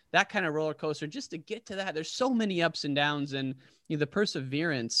then that kind of roller coaster, just to get to that, there's so many ups and downs, and the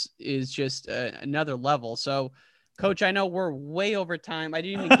perseverance is just another level. So, Coach, I know we're way over time. I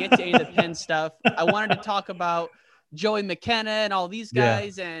didn't even get to any of the Penn stuff. I wanted to talk about Joey McKenna and all these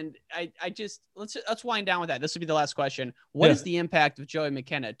guys. Yeah. And I just, let's wind down with that. This will be the last question. What is the impact of Joey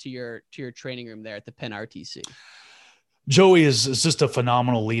McKenna to your training room there at the Penn RTC? Joey is just a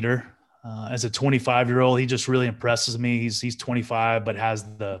phenomenal leader. As a 25-year-old, he just really impresses me. He's 25, but has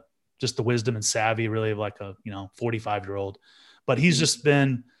the wisdom and savvy really of like a 45-year-old. But he's just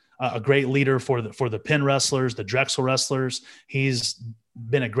been a great leader for the Penn wrestlers, the Drexel wrestlers. He's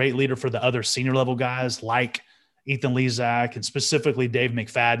been a great leader for the other senior level guys like Ethan Lezak and specifically Dave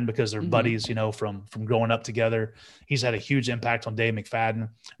McFadden, because they're buddies, from growing up together. He's had a huge impact on Dave McFadden.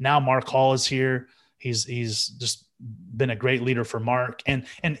 Now Mark Hall is here. He's just been a great leader for Mark and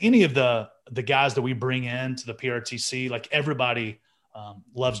any of the guys that we bring in to the PRTC. Like, everybody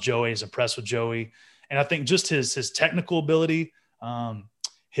loves Joey, is impressed with Joey. And I think just his technical ability,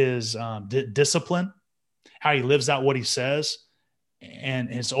 his discipline, how he lives out what he says, and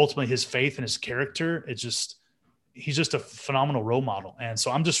ultimately his faith and his character. He's just a phenomenal role model. And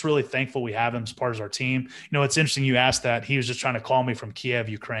so I'm just really thankful we have him as part of our team. It's interesting you asked that. He was just trying to call me from Kiev,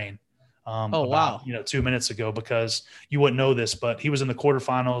 Ukraine. Wow. 2 minutes ago, because you wouldn't know this, but he was in the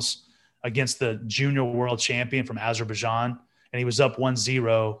quarterfinals against the junior world champion from Azerbaijan, and he was up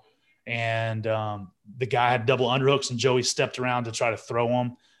 1-0. And the guy had double underhooks, and Joey stepped around to try to throw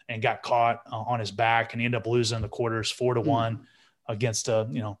him and got caught on his back, and he ended up losing the quarters 4-1 against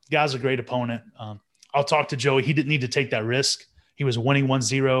guy's a great opponent. I'll talk to Joey. He didn't need to take that risk. He was winning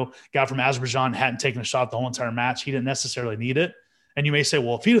 1-0. Guy from Azerbaijan hadn't taken a shot the whole entire match. He didn't necessarily need it. And you may say,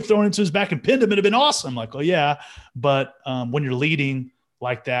 well, if he'd have thrown it into his back and pinned him, it'd have been awesome. Like, well, yeah. But when you're leading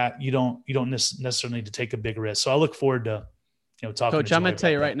like that, you don't necessarily need to take a big risk. So I look forward to, talking Coach, to I'm going to tell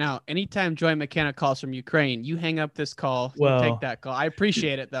you right now, anytime Joey McKenna calls from Ukraine, you hang up this call, take that call. I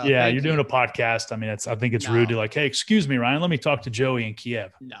appreciate it, though. Yeah, you're doing a podcast. I mean, I think it's rude to like, hey, excuse me, Ryan, let me talk to Joey in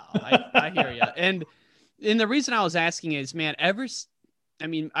Kiev. No, I hear you. And the reason I was asking is, man,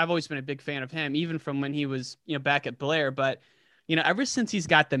 I've always been a big fan of him, even from when he was, back at Blair. But, ever since he's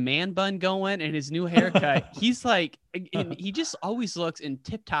got the man bun going and his new haircut, he's like, he just always looks in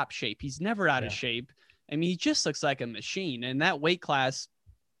tip-top shape. He's never out of shape. I mean, he just looks like a machine. And that weight class,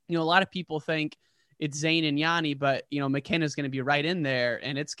 a lot of people think it's Zane and Yanni, but, McKenna's going to be right in there,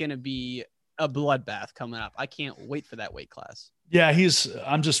 and it's going to be a bloodbath coming up. I can't wait for that weight class. Yeah,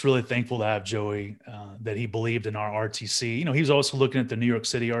 I'm just really thankful to have Joey, that he believed in our RTC. He was also looking at the New York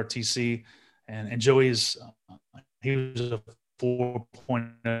City RTC, and Joey's, he was a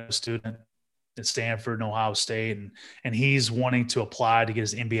 4.0 student at Stanford and Ohio State, and he's wanting to apply to get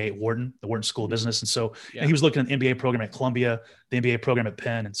his MBA at Wharton, the Wharton School of Business. And so he was looking at the MBA program at Columbia, the MBA program at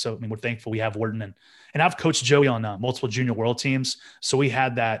Penn. And so, we're thankful we have Wharton, And I've coached Joey on multiple junior world teams. So we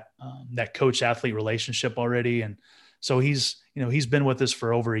had that coach athlete relationship already. And so he's been with us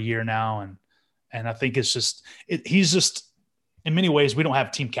for over a year now. And I think it's just, he's just, in many ways, we don't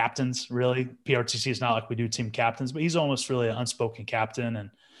have team captains really. PRTC is not like we do team captains, but he's almost really an unspoken captain.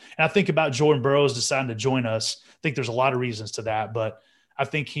 And I think about Jordan Burroughs deciding to join us. I think there's a lot of reasons to that, but I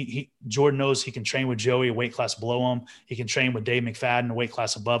think Jordan knows he can train with Joey, a weight class below him. He can train with Dave McFadden, a weight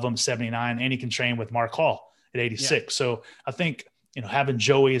class above him, 79, and he can train with Mark Hall at 86. Yeah. So I think, having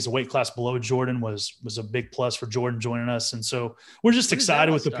Joey as a weight class below Jordan was a big plus for Jordan joining us. And so we're just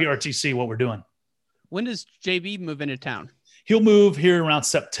excited with the PRTC, what we're doing. When does JB move into town? He'll move here around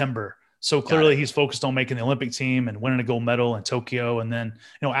September. So clearly he's focused on making the Olympic team and winning a gold medal in Tokyo. And then,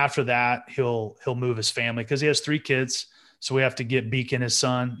 after that, he'll move his family because he has 3 kids. So we have to get Beacon, his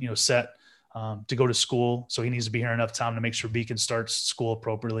son, set to go to school. So he needs to be here enough time to make sure Beacon starts school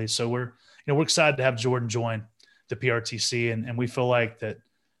appropriately. So we're excited to have Jordan join the PRTC. And we feel like that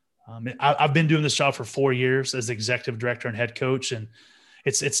I've been doing this job for 4 years as executive director and head coach. And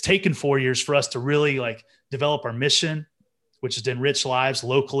it's taken 4 years for us to really develop our mission, which is to enrich lives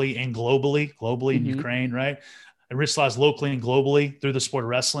locally and globally in Ukraine, right? Enrich lives locally and globally through the sport of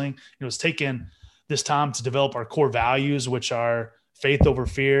wrestling. It's taken this time to develop our core values, which are faith over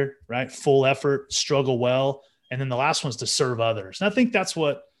fear, right? Full effort, struggle well. And then the last one is to serve others. And I think that's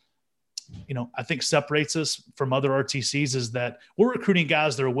what, I think separates us from other RTCs is that we're recruiting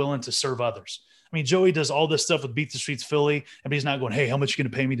guys that are willing to serve others. I mean, Joey does all this stuff with Beat the Streets Philly, and he's not going, hey, how much are you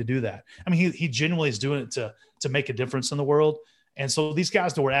going to pay me to do that? I mean, he genuinely is doing it to make a difference in the world. And so these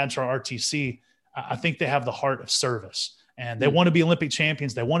guys that we're adding to our RTC, I think they have the heart of service. And they want to be Olympic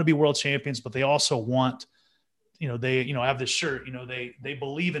champions. They want to be world champions, but they also want, they have this shirt, they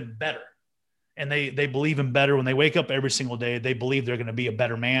believe in better. And they believe in better when they wake up every single day. They believe they're going to be a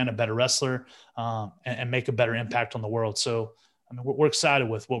better man, a better wrestler, and make a better impact on the world. So, I mean, we're excited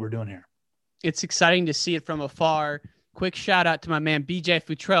with what we're doing here. It's exciting to see it from afar. Quick shout out to my man, BJ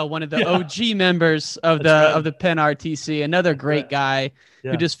Futrell, one of the OG members of the Penn RTC, another great guy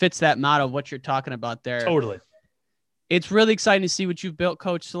who just fits that motto of what you're talking about there. Totally. It's really exciting to see what you've built,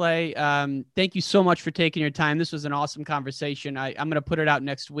 Coach Slay. Thank you so much for taking your time. This was an awesome conversation. I'm going to put it out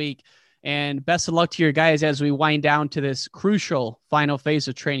next week. And best of luck to your guys as we wind down to this crucial final phase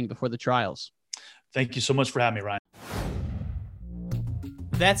of training before the trials. Thank you so much for having me, Ryan.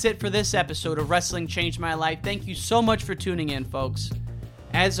 That's it for this episode of Wrestling Changed My Life. Thank you so much for tuning in, folks.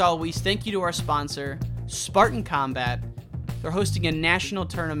 As always, thank you to our sponsor, Spartan Combat. They're hosting a national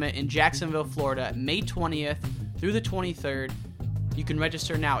tournament in Jacksonville, Florida, May 20th through the 23rd. You can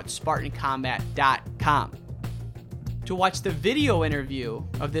register now at SpartanCombat.com. To watch the video interview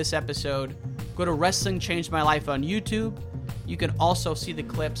of this episode, go to Wrestling Changed My Life on YouTube. You can also see the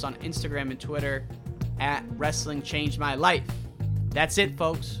clips on Instagram and Twitter at Wrestling Changed My Life. That's it,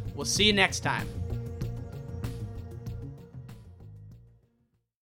 folks. We'll see you next time.